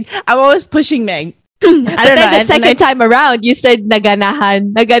Meg. I'm always pushing Meg. I But don't then know. the second time around, you said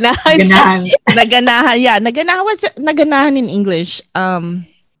naganahan. Naganahan. Ganahan. Naganahan. Yeah, naganahan. What's naganahan in English? I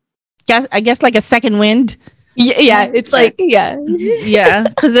guess like a second wind. Yeah, it's like, yeah. Yeah,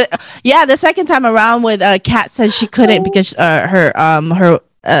 because the second time around with Kat said she couldn't because her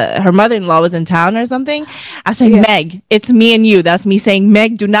mother-in-law was in town or something. I said, Meg, it's me and you. That's me saying,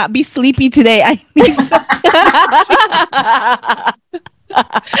 Meg, do not be sleepy today. I need some.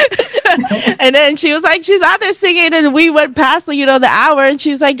 And then she was like, she's out there singing, and we went past the hour, and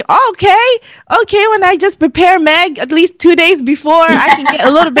she was like, okay, when I just prepare Meg at least 2 days before, I can get a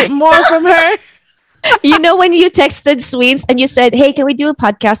little bit more from her. You know, when you texted Sweens and you said, hey, can we do a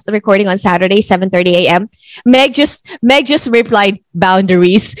podcast recording on Saturday, 7:30 a.m.? Meg just replied,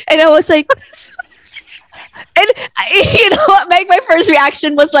 boundaries. And I was like, and you know what, Meg, my first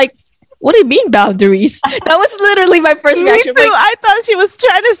reaction was like, what do you mean boundaries? That was literally my first Me reaction. too. Like, I thought she was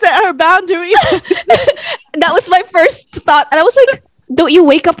trying to set her boundaries. that was my first thought. And I was like, don't you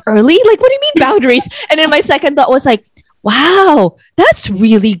wake up early? Like, what do you mean boundaries? And then my second thought was like, wow, that's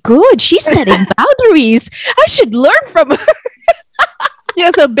really good. She's setting boundaries. I should learn from her.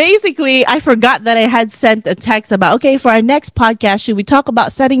 Yeah, so basically, I forgot that I had sent a text about, okay, for our next podcast, should we talk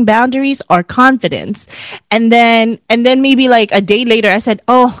about setting boundaries or confidence? And then maybe like a day later, I said,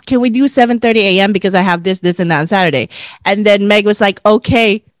 oh, can we do 7:30 a.m. because I have this, and that on Saturday? And then Meg was like,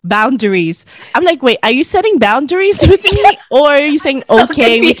 okay, boundaries. I'm like, wait, are you setting boundaries with me? Or are you saying,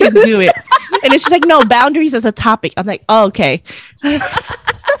 okay, we can do it? And then she's like, no, boundaries as a topic. I'm like, oh, okay.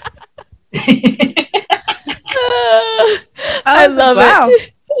 I love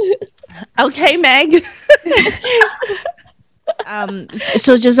it. Okay, Meg.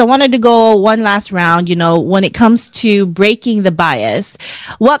 So just I wanted to go one last round. When it comes to breaking the bias,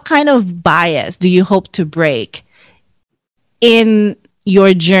 what kind of bias do you hope to break in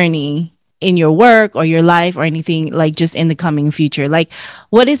your journey, in your work or your life or anything, like just in the coming future? Like,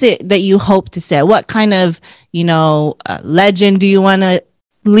 what is it that you hope to set? What kind of, legend do you want to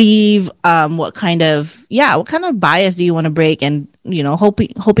leave? What kind of bias do you want to break? And,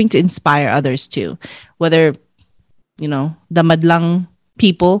 hoping to inspire others too, whether, the madlang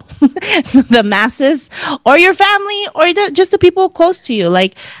people, the masses, or your family, or just the people close to you.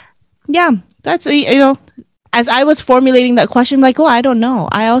 Like, yeah, that's, as I was formulating that question, I'm like, oh, I don't know.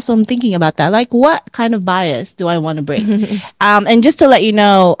 I also am thinking about that. Like, what kind of bias do I want to break? And just to let you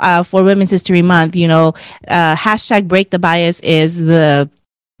know, for Women's History Month, hashtag break the bias is the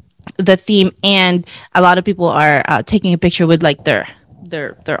theme, and a lot of people are taking a picture with like their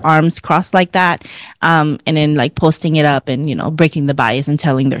arms crossed like that, and then like posting it up and breaking the bias and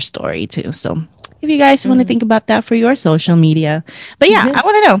telling their story too. So if you guys want to think about that for your social media. But yeah, I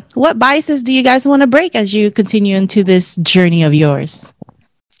want to know, what biases do you guys want to break as you continue into this journey of yours?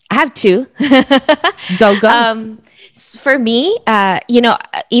 I have two. Go. For me,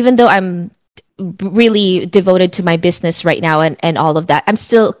 even though I'm really devoted to my business right now and all of that, I'm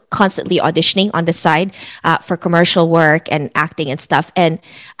still constantly auditioning on the side for commercial work and acting and stuff. And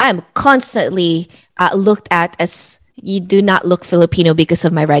I'm constantly looked at as, you do not look Filipino because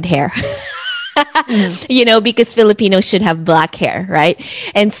of my red hair. Because Filipinos should have black hair, right?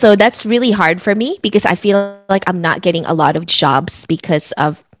 And so that's really hard for me because I feel like I'm not getting a lot of jobs because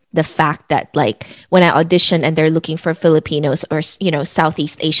of the fact that, like, when I audition and they're looking for Filipinos or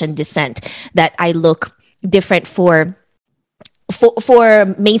Southeast Asian descent, that I look different for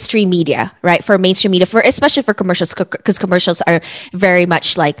mainstream media, right? For mainstream media, especially for commercials, because commercials are very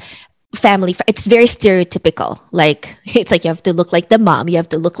much like family. It's very stereotypical. Like, it's like you have to look like the mom. You have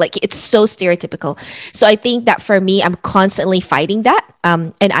to look like, it's so stereotypical. So I think that for me, I'm constantly fighting that.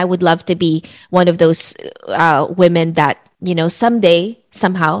 And I would love to be one of those women that, someday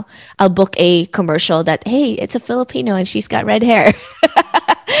somehow. I'll book a commercial that, hey, it's a Filipino and she's got red hair.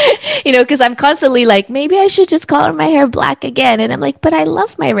 Because I'm constantly like, maybe I should just color my hair black again. And I'm like, but I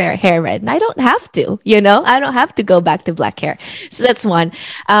love my hair red and I don't have to, I don't have to go back to black hair. So that's one.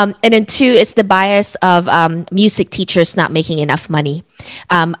 And then two, it's the bias of music teachers not making enough money.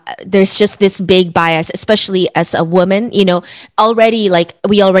 There's just this big bias, especially as a woman, already, like,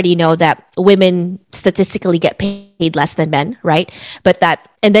 we already know that women statistically get paid less than men, right?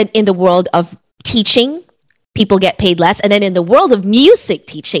 And then in the world of teaching, people get paid less. And then in the world of music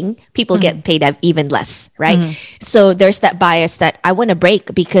teaching, people get paid even less, right? So there's that bias that I want to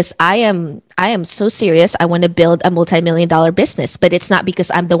break, because I am so serious. I want to build a multi-million-dollar business, but it's not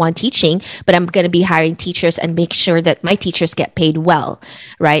because I'm the one teaching, but I'm going to be hiring teachers and make sure that my teachers get paid well,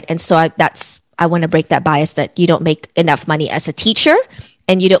 right? And so I want to break that bias that you don't make enough money as a teacher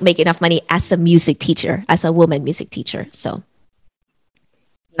and you don't make enough money as a music teacher, as a woman music teacher. So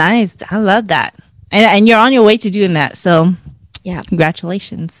nice. I love that. And you're on your way to doing that. So yeah,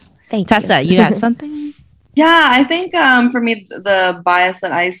 congratulations. Thank Tessa, you got something? Yeah, I think for me, the bias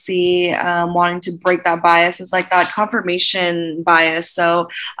that I see, wanting to break that bias, is like that confirmation bias. So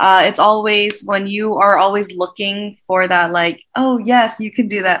it's always when you are always looking for that, like, oh, yes, you can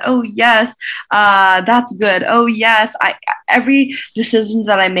do that. Oh, yes, that's good. Oh, yes. Every decision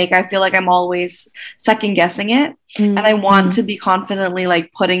that I make, I feel like I'm always second guessing it. And I want to be confidently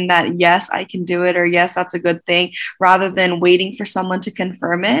like putting that, yes, I can do it, or yes, that's a good thing, rather than waiting for someone to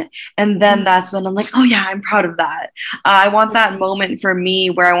confirm it. And then that's when I'm like, oh yeah, I'm proud of that. I want that moment for me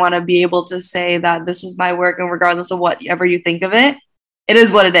where I want to be able to say that this is my work, and regardless of whatever you think of it, it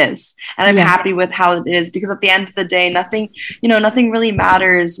is what it is. And I'm happy with how it is, because at the end of the day, nothing really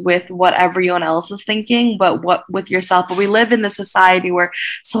matters with what everyone else is thinking, but what with yourself. But we live in this society where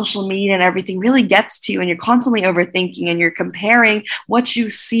social media and everything really gets to you, and you're constantly overthinking, and you're comparing what you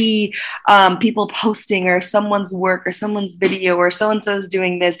see people posting, or someone's work, or someone's video, or so-and-so is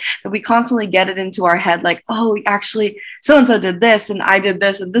doing this, that we constantly get it into our head, like, oh, actually, so-and-so did this, and I did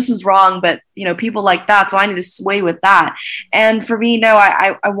this, and this is wrong, but people like that, so I need to sway with that. And for me, no,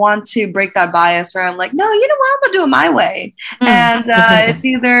 I want to break that bias where I'm like, no, you know what, I'm gonna do it my way. And it's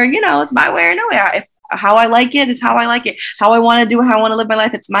either, it's my way or no way. If how I like it is how I like it. How I want to do it, how I want to live my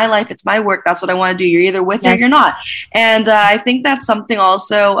life. It's my life. It's my work. That's what I want to do. You're either with it or you're not. And I think that's something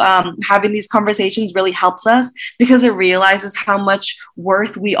also, having these conversations really helps us, because it realizes how much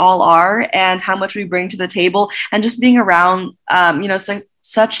worth we all are and how much we bring to the table. And just being around,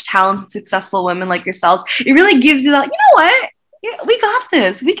 such talented, successful women like yourselves, it really gives you that, you know what? Yeah, we got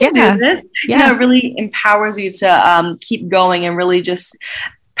this. We can do this. It really empowers you to keep going and really just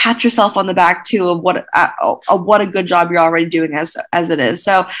pat yourself on the back too of what a good job you're already doing as it is.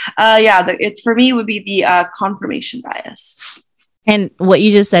 So it's for me, it would be the confirmation bias. And what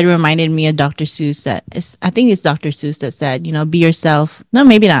you just said reminded me of Dr. Seuss. I think it's Dr. Seuss that said, be yourself. No,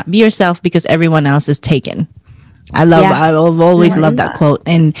 maybe not. Be yourself because everyone else is taken. I've always loved that quote.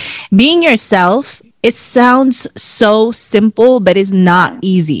 And being yourself, it sounds so simple, but it's not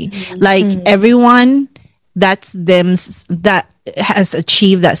easy. Like everyone that has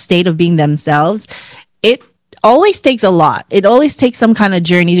achieved that state of being themselves, it always takes a lot. It always takes some kind of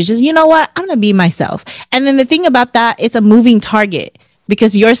journey to just, you know what, I'm going to be myself. And then the thing about that, it's a moving target,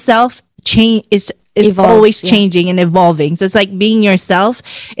 because yourself is always changing and evolving. So it's like being yourself.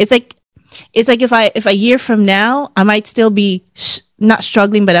 It's like if a year from now, I might still be not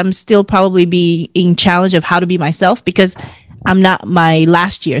struggling, but I'm still probably be in challenge of how to be myself, because I'm not my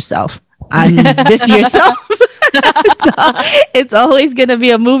last year self. I'm this year's self. So it's always going to be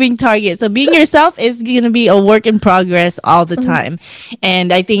a moving target. So being yourself is going to be a work in progress all the time.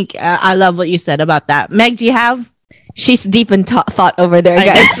 And I think I love what you said about that. Meg, do you have? She's deep in thought over there,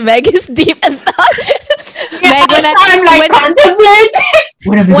 guys. Meg is deep in thought. Meg,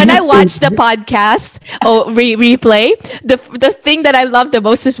 when I watch the podcast replay, the thing that I love the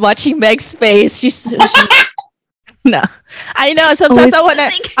most is watching Meg's face. She's no, I know. Sometimes I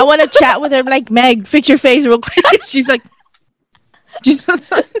want to chat with her. Like, Meg, fix your face real quick. She's like,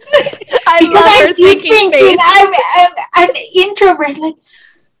 I love her thinking face. I'm an introvert. Like,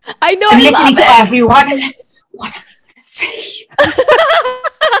 I know. I'm listening to everyone. And what am I gonna say?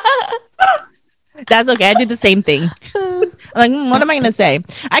 That's okay. I do the same thing. I'm like, what am I going to say?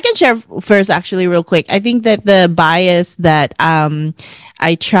 I can share first, actually, real quick. I think that the bias that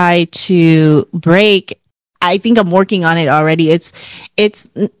I try to break, I think I'm working on it already. It's.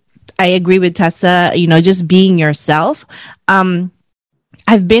 I agree with Tessa. Just being yourself. I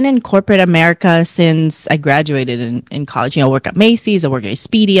I've been in corporate America since I graduated in college. You know, I work at Macy's, I work at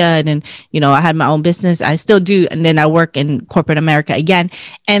Expedia, and then, you know, I had my own business. I still do. And then I work in corporate America again.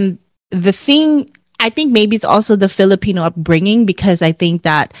 And the thing, I think maybe it's also the Filipino upbringing, because I think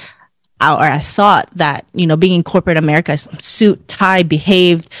that, or I thought that, you know, being in corporate America, suit, tie,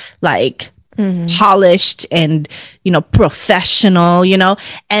 behaved like polished and, you know, professional, you know.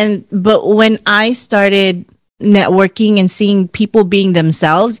 But when I started networking and seeing people being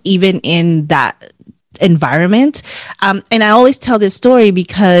themselves, even in that environment, and I always tell this story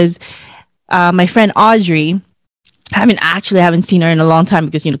because my friend Audrey, I haven't seen her in a long time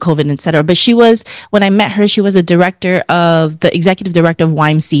because, you know, COVID, etc. But when I met her, she was the executive director of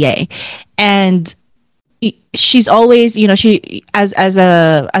YMCA. And she's always, you know, she as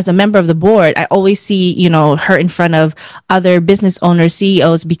a member of the board, I always see, you know, her in front of other business owners,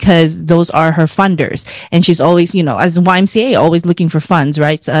 CEOs, because those are her funders. And she's always, you know, as YMCA, always looking for funds,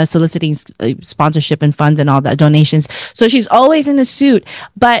 right? Soliciting sponsorship and funds and all that, donations. So she's always in a suit,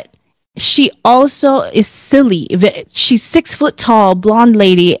 but she also is silly. She's 6 foot tall, blonde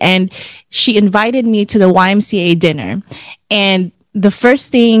lady, and she invited me to the YMCA dinner. And the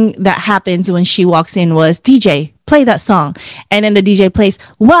first thing that happens when she walks in was, DJ, play that song. And then the DJ plays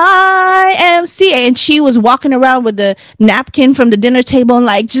YMCA. And she was walking around with the napkin from the dinner table and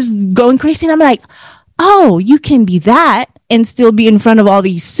like just going crazy. And I'm like, oh, you can be that and still be in front of all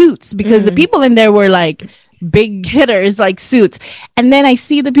these suits, because the people in there were like big hitters, like suits. And then I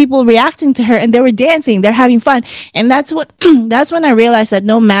see the people reacting to her and they were dancing, they're having fun. And that's when I realized that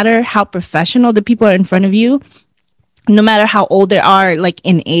no matter how professional the people are in front of you, no matter how old they are, like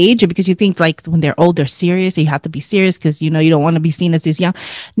in age, because you think like when they're old, they're serious. You have to be serious because, you know, you don't want to be seen as this young.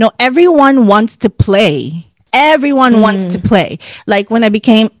 No, everyone wants to play. Everyone wants to play. Like when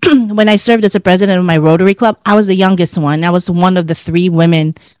I served as a president of my Rotary Club, I was the youngest one. I was one of the 3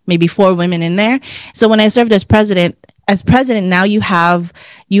 women, maybe 4 women in there. So when I served as president, now you have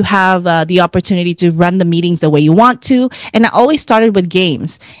the opportunity to run the meetings the way you want to. And I always started with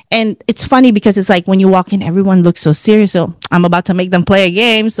games. And it's funny because it's like when you walk in, everyone looks so serious. So I'm about to make them play a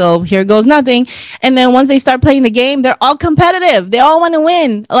game. So here goes nothing. And then once they start playing the game, they're all competitive. They all want to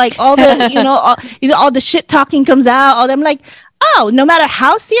win. Like all the, all the shit talking comes out. All them like, oh, no matter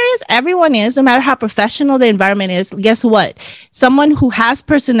how serious everyone is, no matter how professional the environment is, guess what? Someone who has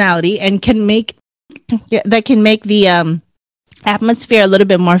personality and can make the atmosphere a little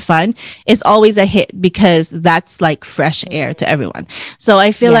bit more fun is always a hit, because that's like fresh air to everyone. So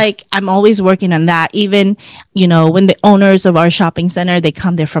I feel like I'm always working on that. Even, you know, when the owners of our shopping center,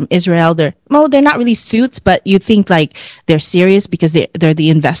 they're from Israel. They're not really suits, but you think like they're serious because they're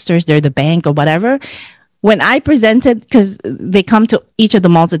the investors, they're the bank or whatever. When I presented, because they come to each of the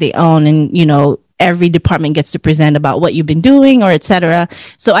malls that they own, and, you know, every department gets to present about what you've been doing or etc.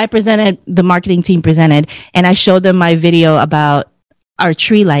 So the marketing team presented, and I showed them my video about our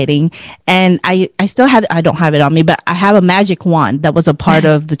tree lighting. And I don't have it on me, but I have a magic wand that was a part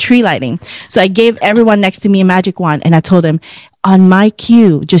of the tree lighting. So I gave everyone next to me a magic wand, and I told them, on my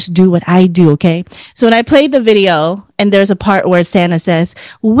cue, just do what I do, okay? So when I played the video, and there's a part where Santa says,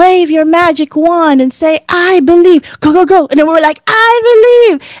 wave your magic wand and say, I believe, go, go, go. And then we were like, I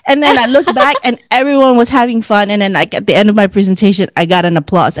believe. And then I looked back and everyone was having fun. And then like at the end of my presentation, I got an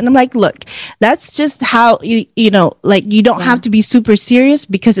applause. And I'm like, look, that's just how, you know, like you don't have to be super serious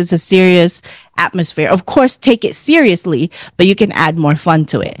because it's a serious atmosphere. Of course, take it seriously, but you can add more fun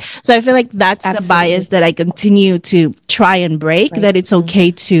to it. So I feel like that's the bias that I continue to try and break, that it's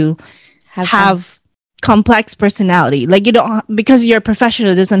okay to have complex personality. Like you don't, because you're a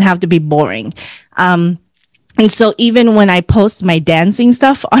professional, it doesn't have to be boring. And so even when I post my dancing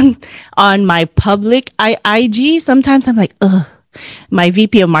stuff on my public IG, sometimes I'm like, ugh. My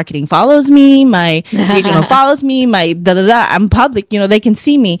VP of marketing follows me, my regional follows me, my I'm public, you know, they can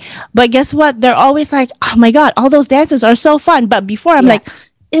see me. But guess what? They're always like, oh my God, all those dances are so fun. But before I'm like,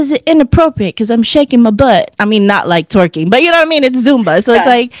 is it inappropriate? Because I'm shaking my butt. I mean, not like twerking, but you know what I mean? It's Zumba. So it's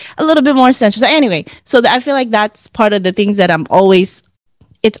like a little bit more sensual. So anyway, so I feel like that's part of the things that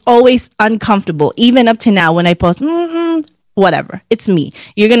it's always uncomfortable. Even up to now when I post, whatever, it's me.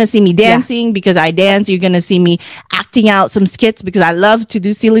 You're gonna see me dancing because I dance. You're gonna see me acting out some skits because I love to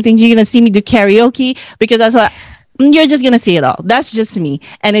do silly things. You're gonna see me do karaoke because that's what you're just gonna see it all. That's just me.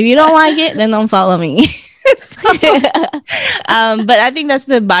 And if you don't like it, then don't follow me. But I think that's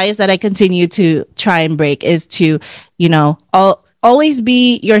the bias that I continue to try and break, is to, you know, always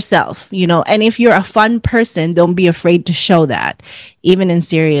be yourself, you know. And if you're a fun person, don't be afraid to show that, even in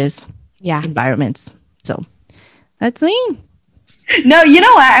serious environments. So that's me. No, you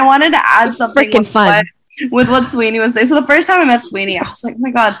know what? I wanted to add something. Freaking fun. with what Sweeney was saying. So the first time I met Sweeney, I was like, oh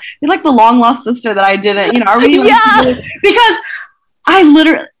my God, you're like the long lost sister that I didn't, are we? Because I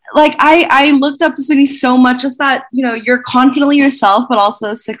literally, like, I looked up to Sweeney so much, just that, you're confidently yourself, but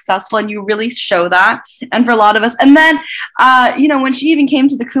also successful, and you really show that. And for a lot of us, and then, when she even came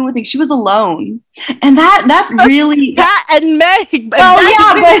to the Kuma thing, she was alone. And that really... Kat and Meg. But,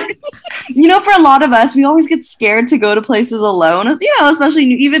 for a lot of us, we always get scared to go to places alone, especially,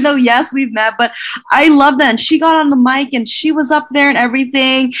 even though, yes, we've met, but I love that. And she got on the mic, and she was up there and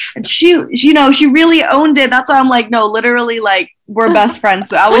everything. And she really owned it. That's why I'm like, no, literally, like, we're best friends.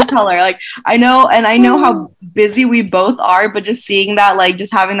 So I always tell her, like, I know how busy we both are, but just seeing that, like,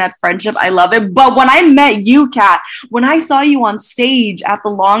 just having that friendship, I love it. But when I met you, Kat, when I saw you on stage at the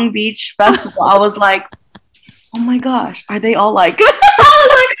Long Beach Festival, I was like, oh my gosh, are they all like,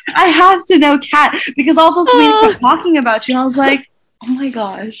 I have to know Kat, because also Sweeney was talking about you, and I was like, oh my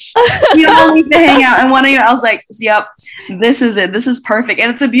gosh, we all need to hang out. And one of you, I was like, yep, this is it. This is perfect.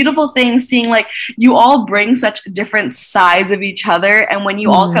 And it's a beautiful thing seeing, like, you all bring such different sides of each other. And when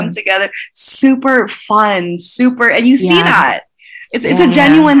you all come together, super fun, and you see that. It's a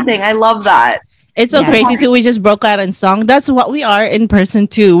genuine thing. I love that. It's so crazy too. We just broke out in song. That's what we are in person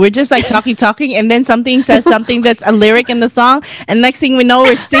too. We're just like talking, and then something says something that's a lyric in the song, and next thing we know,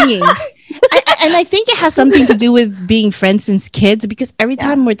 we're singing. And I think it has something to do with being friends since kids, because every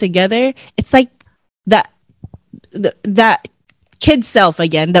time we're together, it's like that kid self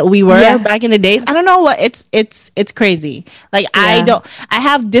again that we were back in the days. I don't know what it's crazy. Like I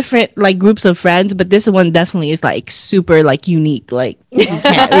have different like groups of friends, but this one definitely is like super like unique. Like you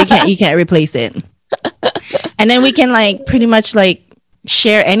can't replace it. And then we can like pretty much like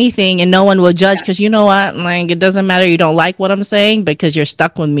share anything and no one will judge, because you know what, like it doesn't matter, you don't like what I'm saying because you're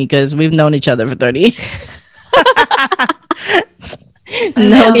stuck with me because we've known each other for 30 years.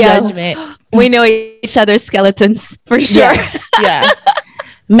 No judgment. We know each other's skeletons for sure. Yeah.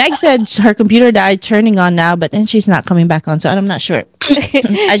 Meg said her computer died, turning on now, but then she's not coming back on, so I'm not sure.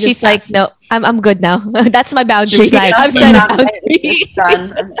 She's like, no, I'm good now. That's my boundary. She's like, I've set a boundary. It's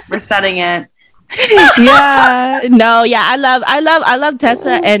done. We're setting it. I love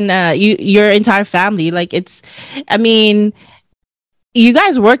Tessa and your entire family. Like you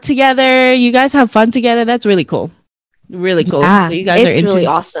guys work together, you guys have fun together. That's really cool. Really cool. Yeah, so you guys it's really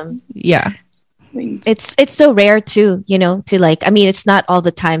awesome. Yeah. It's so rare too, to like, it's not all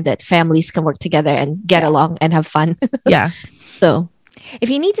the time that families can work together and get along and have fun. Yeah. So if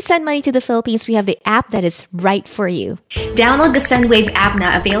you need to send money to the Philippines, we have the app that is right for you. Download the SendWave app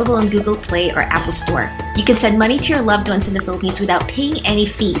now, available on Google Play or Apple Store. You can send money to your loved ones in the Philippines without paying any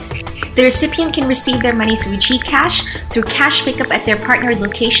fees. The recipient can receive their money through GCash, through cash pickup at their partnered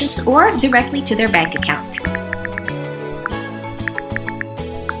locations, or directly to their bank account.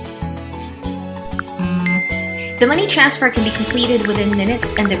 The money transfer can be completed within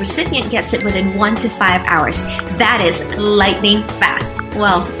minutes, and the recipient gets it within 1 to 5 hours. That is lightning fast.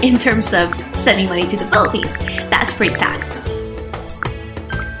 Well, in terms of sending money to the Philippines, that's pretty fast.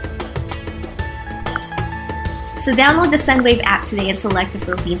 So download the SendWave app today and select the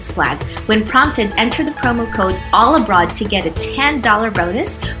Philippines flag. When prompted, enter the promo code ALLABROAD to get a $10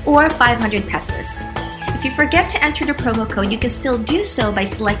 bonus or 500 pesos. If you forget to enter the promo code, you can still do so by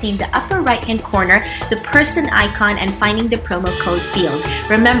selecting the upper right-hand corner, the person icon, and finding the promo code field.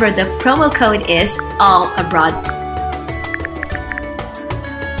 Remember, the promo code is ALLABROAD.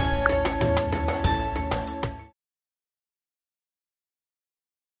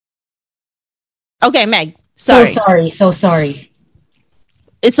 Okay, Meg. So sorry.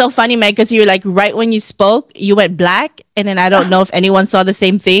 It's so funny, Meg, because you're like, right when you spoke, you went black. And then I don't know if anyone saw the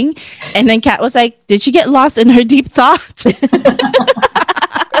same thing. And then Kat was like, did she get lost in her deep thoughts?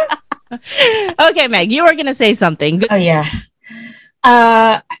 Okay, Meg, you were going to say something. Oh, yeah.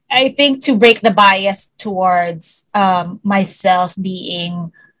 I think to break the bias towards myself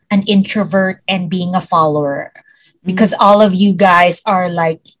being an introvert and being a follower, because all of you guys are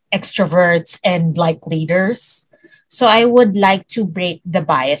like extroverts and like leaders. So I would like to break the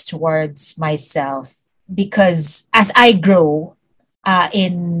bias towards myself, because as I grow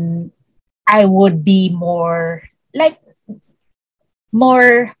I would be more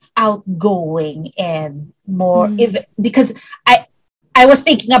outgoing and more because I was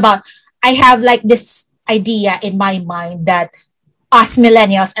thinking about, I have like this idea in my mind that us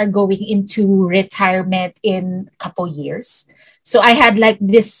millennials are going into retirement in a couple years. So I had like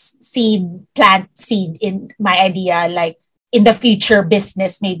this plant seed in my idea, like in the future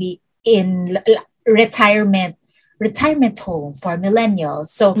business, maybe in retirement home for millennials.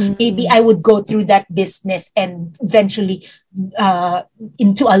 So maybe I would go through that business and eventually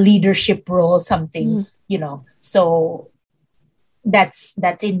into a leadership role, something So that's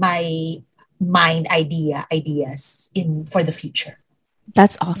in my mind ideas in for the future.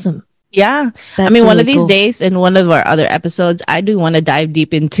 That's awesome. Yeah. That's I mean, one really of these cool. days in one of our other episodes, I do want to dive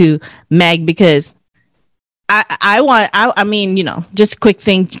deep into Meg because I mean, just quick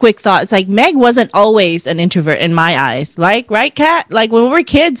thought. It's like Meg wasn't always an introvert in my eyes. Like, right, Kat? Like when we were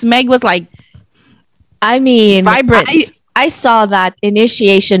kids, Meg was like I mean, vibrant. I saw that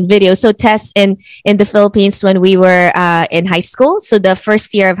initiation video. So Tess in the Philippines when we were in high school. So the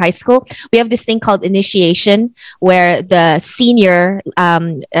first year of high school, we have this thing called initiation, where the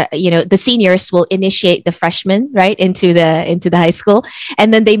the seniors will initiate the freshmen right into the high school,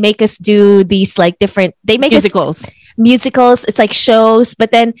 and then they make us do these like different. They make us musicals. It's like shows,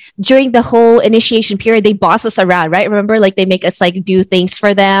 but then during the whole initiation period, they boss us around, right? Remember, like they make us like do things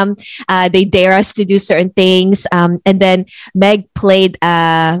for them. They dare us to do certain things. And then Meg played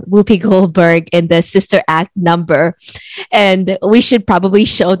Whoopi Goldberg in the Sister Act number, and we should probably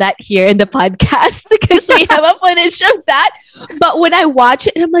show that here in the podcast because we have a footage of that. But when I watch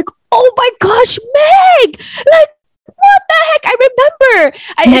it, I'm like, oh my gosh, Meg! Like, what the heck? I remember.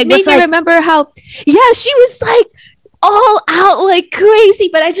 It made me remember how, yeah, she was like all out like crazy.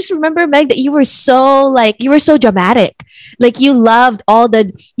 But I just remember, Meg, that you were so dramatic. Like you loved all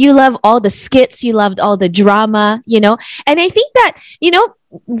the skits, you loved all the drama, And I think that,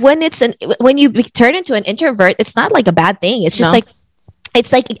 when you turn into an introvert, it's not like a bad thing. It's just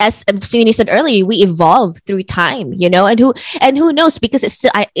it's like, as Suni said earlier, we evolve through time, and who knows, because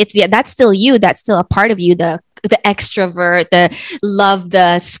that's still you, that's still a part of you, the extrovert, the love,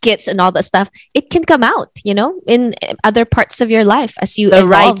 the skits and all that stuff. It can come out, in other parts of your life as you evolve.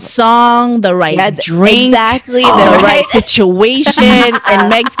 Right song, the right drink, exactly, the right situation. And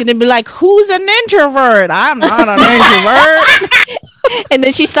Meg's gonna be like, "Who's an introvert? I'm not an introvert." And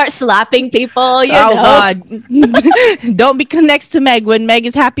then she starts slapping people. Oh God! Don't be next to Meg when Meg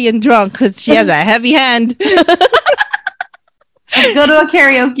is happy and drunk because she has a heavy hand. Let's go to a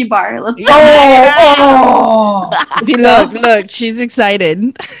karaoke bar. Let's See, look, she's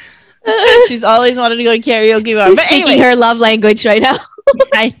excited. She's always wanted to go to karaoke bar. She's speaking her love language right now.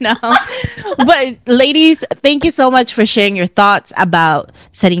 I know. But ladies, thank you so much for sharing your thoughts about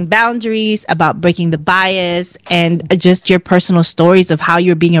setting boundaries, about breaking the bias, and just your personal stories of how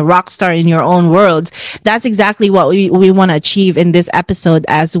you're being a rock star in your own world. That's exactly what we want to achieve in this episode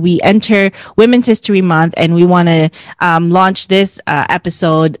as we enter Women's History Month, and we want to launch this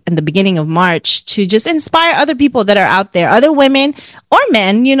episode in the beginning of March to just inspire other people that are out there, other women or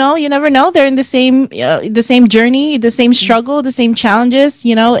men. You never know. They're in the same journey, the same struggle, the same challenges.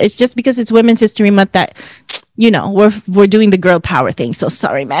 It's just because it's Women's History Month that we're doing the girl power thing. So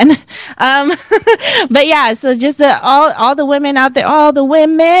sorry, man. But yeah, so just all the women out there, all the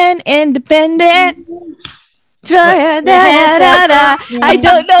women independent. I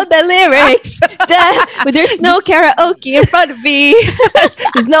don't know the lyrics, but there's no karaoke in front of me.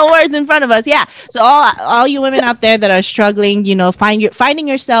 There's no words in front of us. Yeah. So all you women out there that are struggling, finding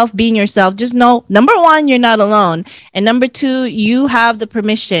yourself, being yourself, just know, number one, you're not alone. And number two, you have the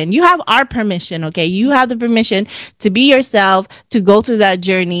permission. You have our permission. Okay. You have the permission to be yourself, to go through that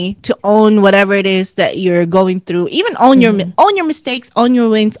journey, to own whatever it is that you're going through, even own your mistakes, own your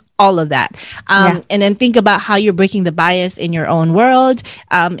wins, all of that. And then think about how you're breaking the bias in your own world,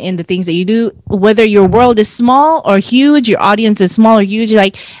 in the things that you do, whether your world is small or huge, your audience is small or huge.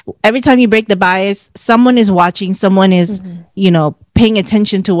 Like every time you break the bias, someone is watching, someone is, paying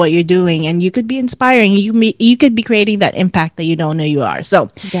attention to what you're doing, and you could be inspiring. You could be creating that impact that you don't know you are. So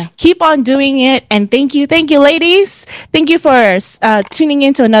keep on doing it. And thank you, ladies. Thank you for tuning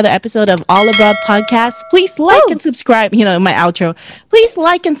into another episode of All Abroad Podcast. Please like and subscribe. My outro. Please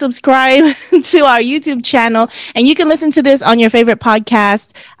like and subscribe to our YouTube channel, and you can listen to this on your favorite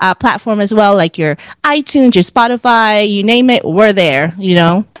podcast platform as well, like your iTunes, your Spotify, you name it, we're there.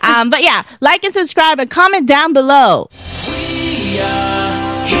 But yeah, like and subscribe and comment down below. We are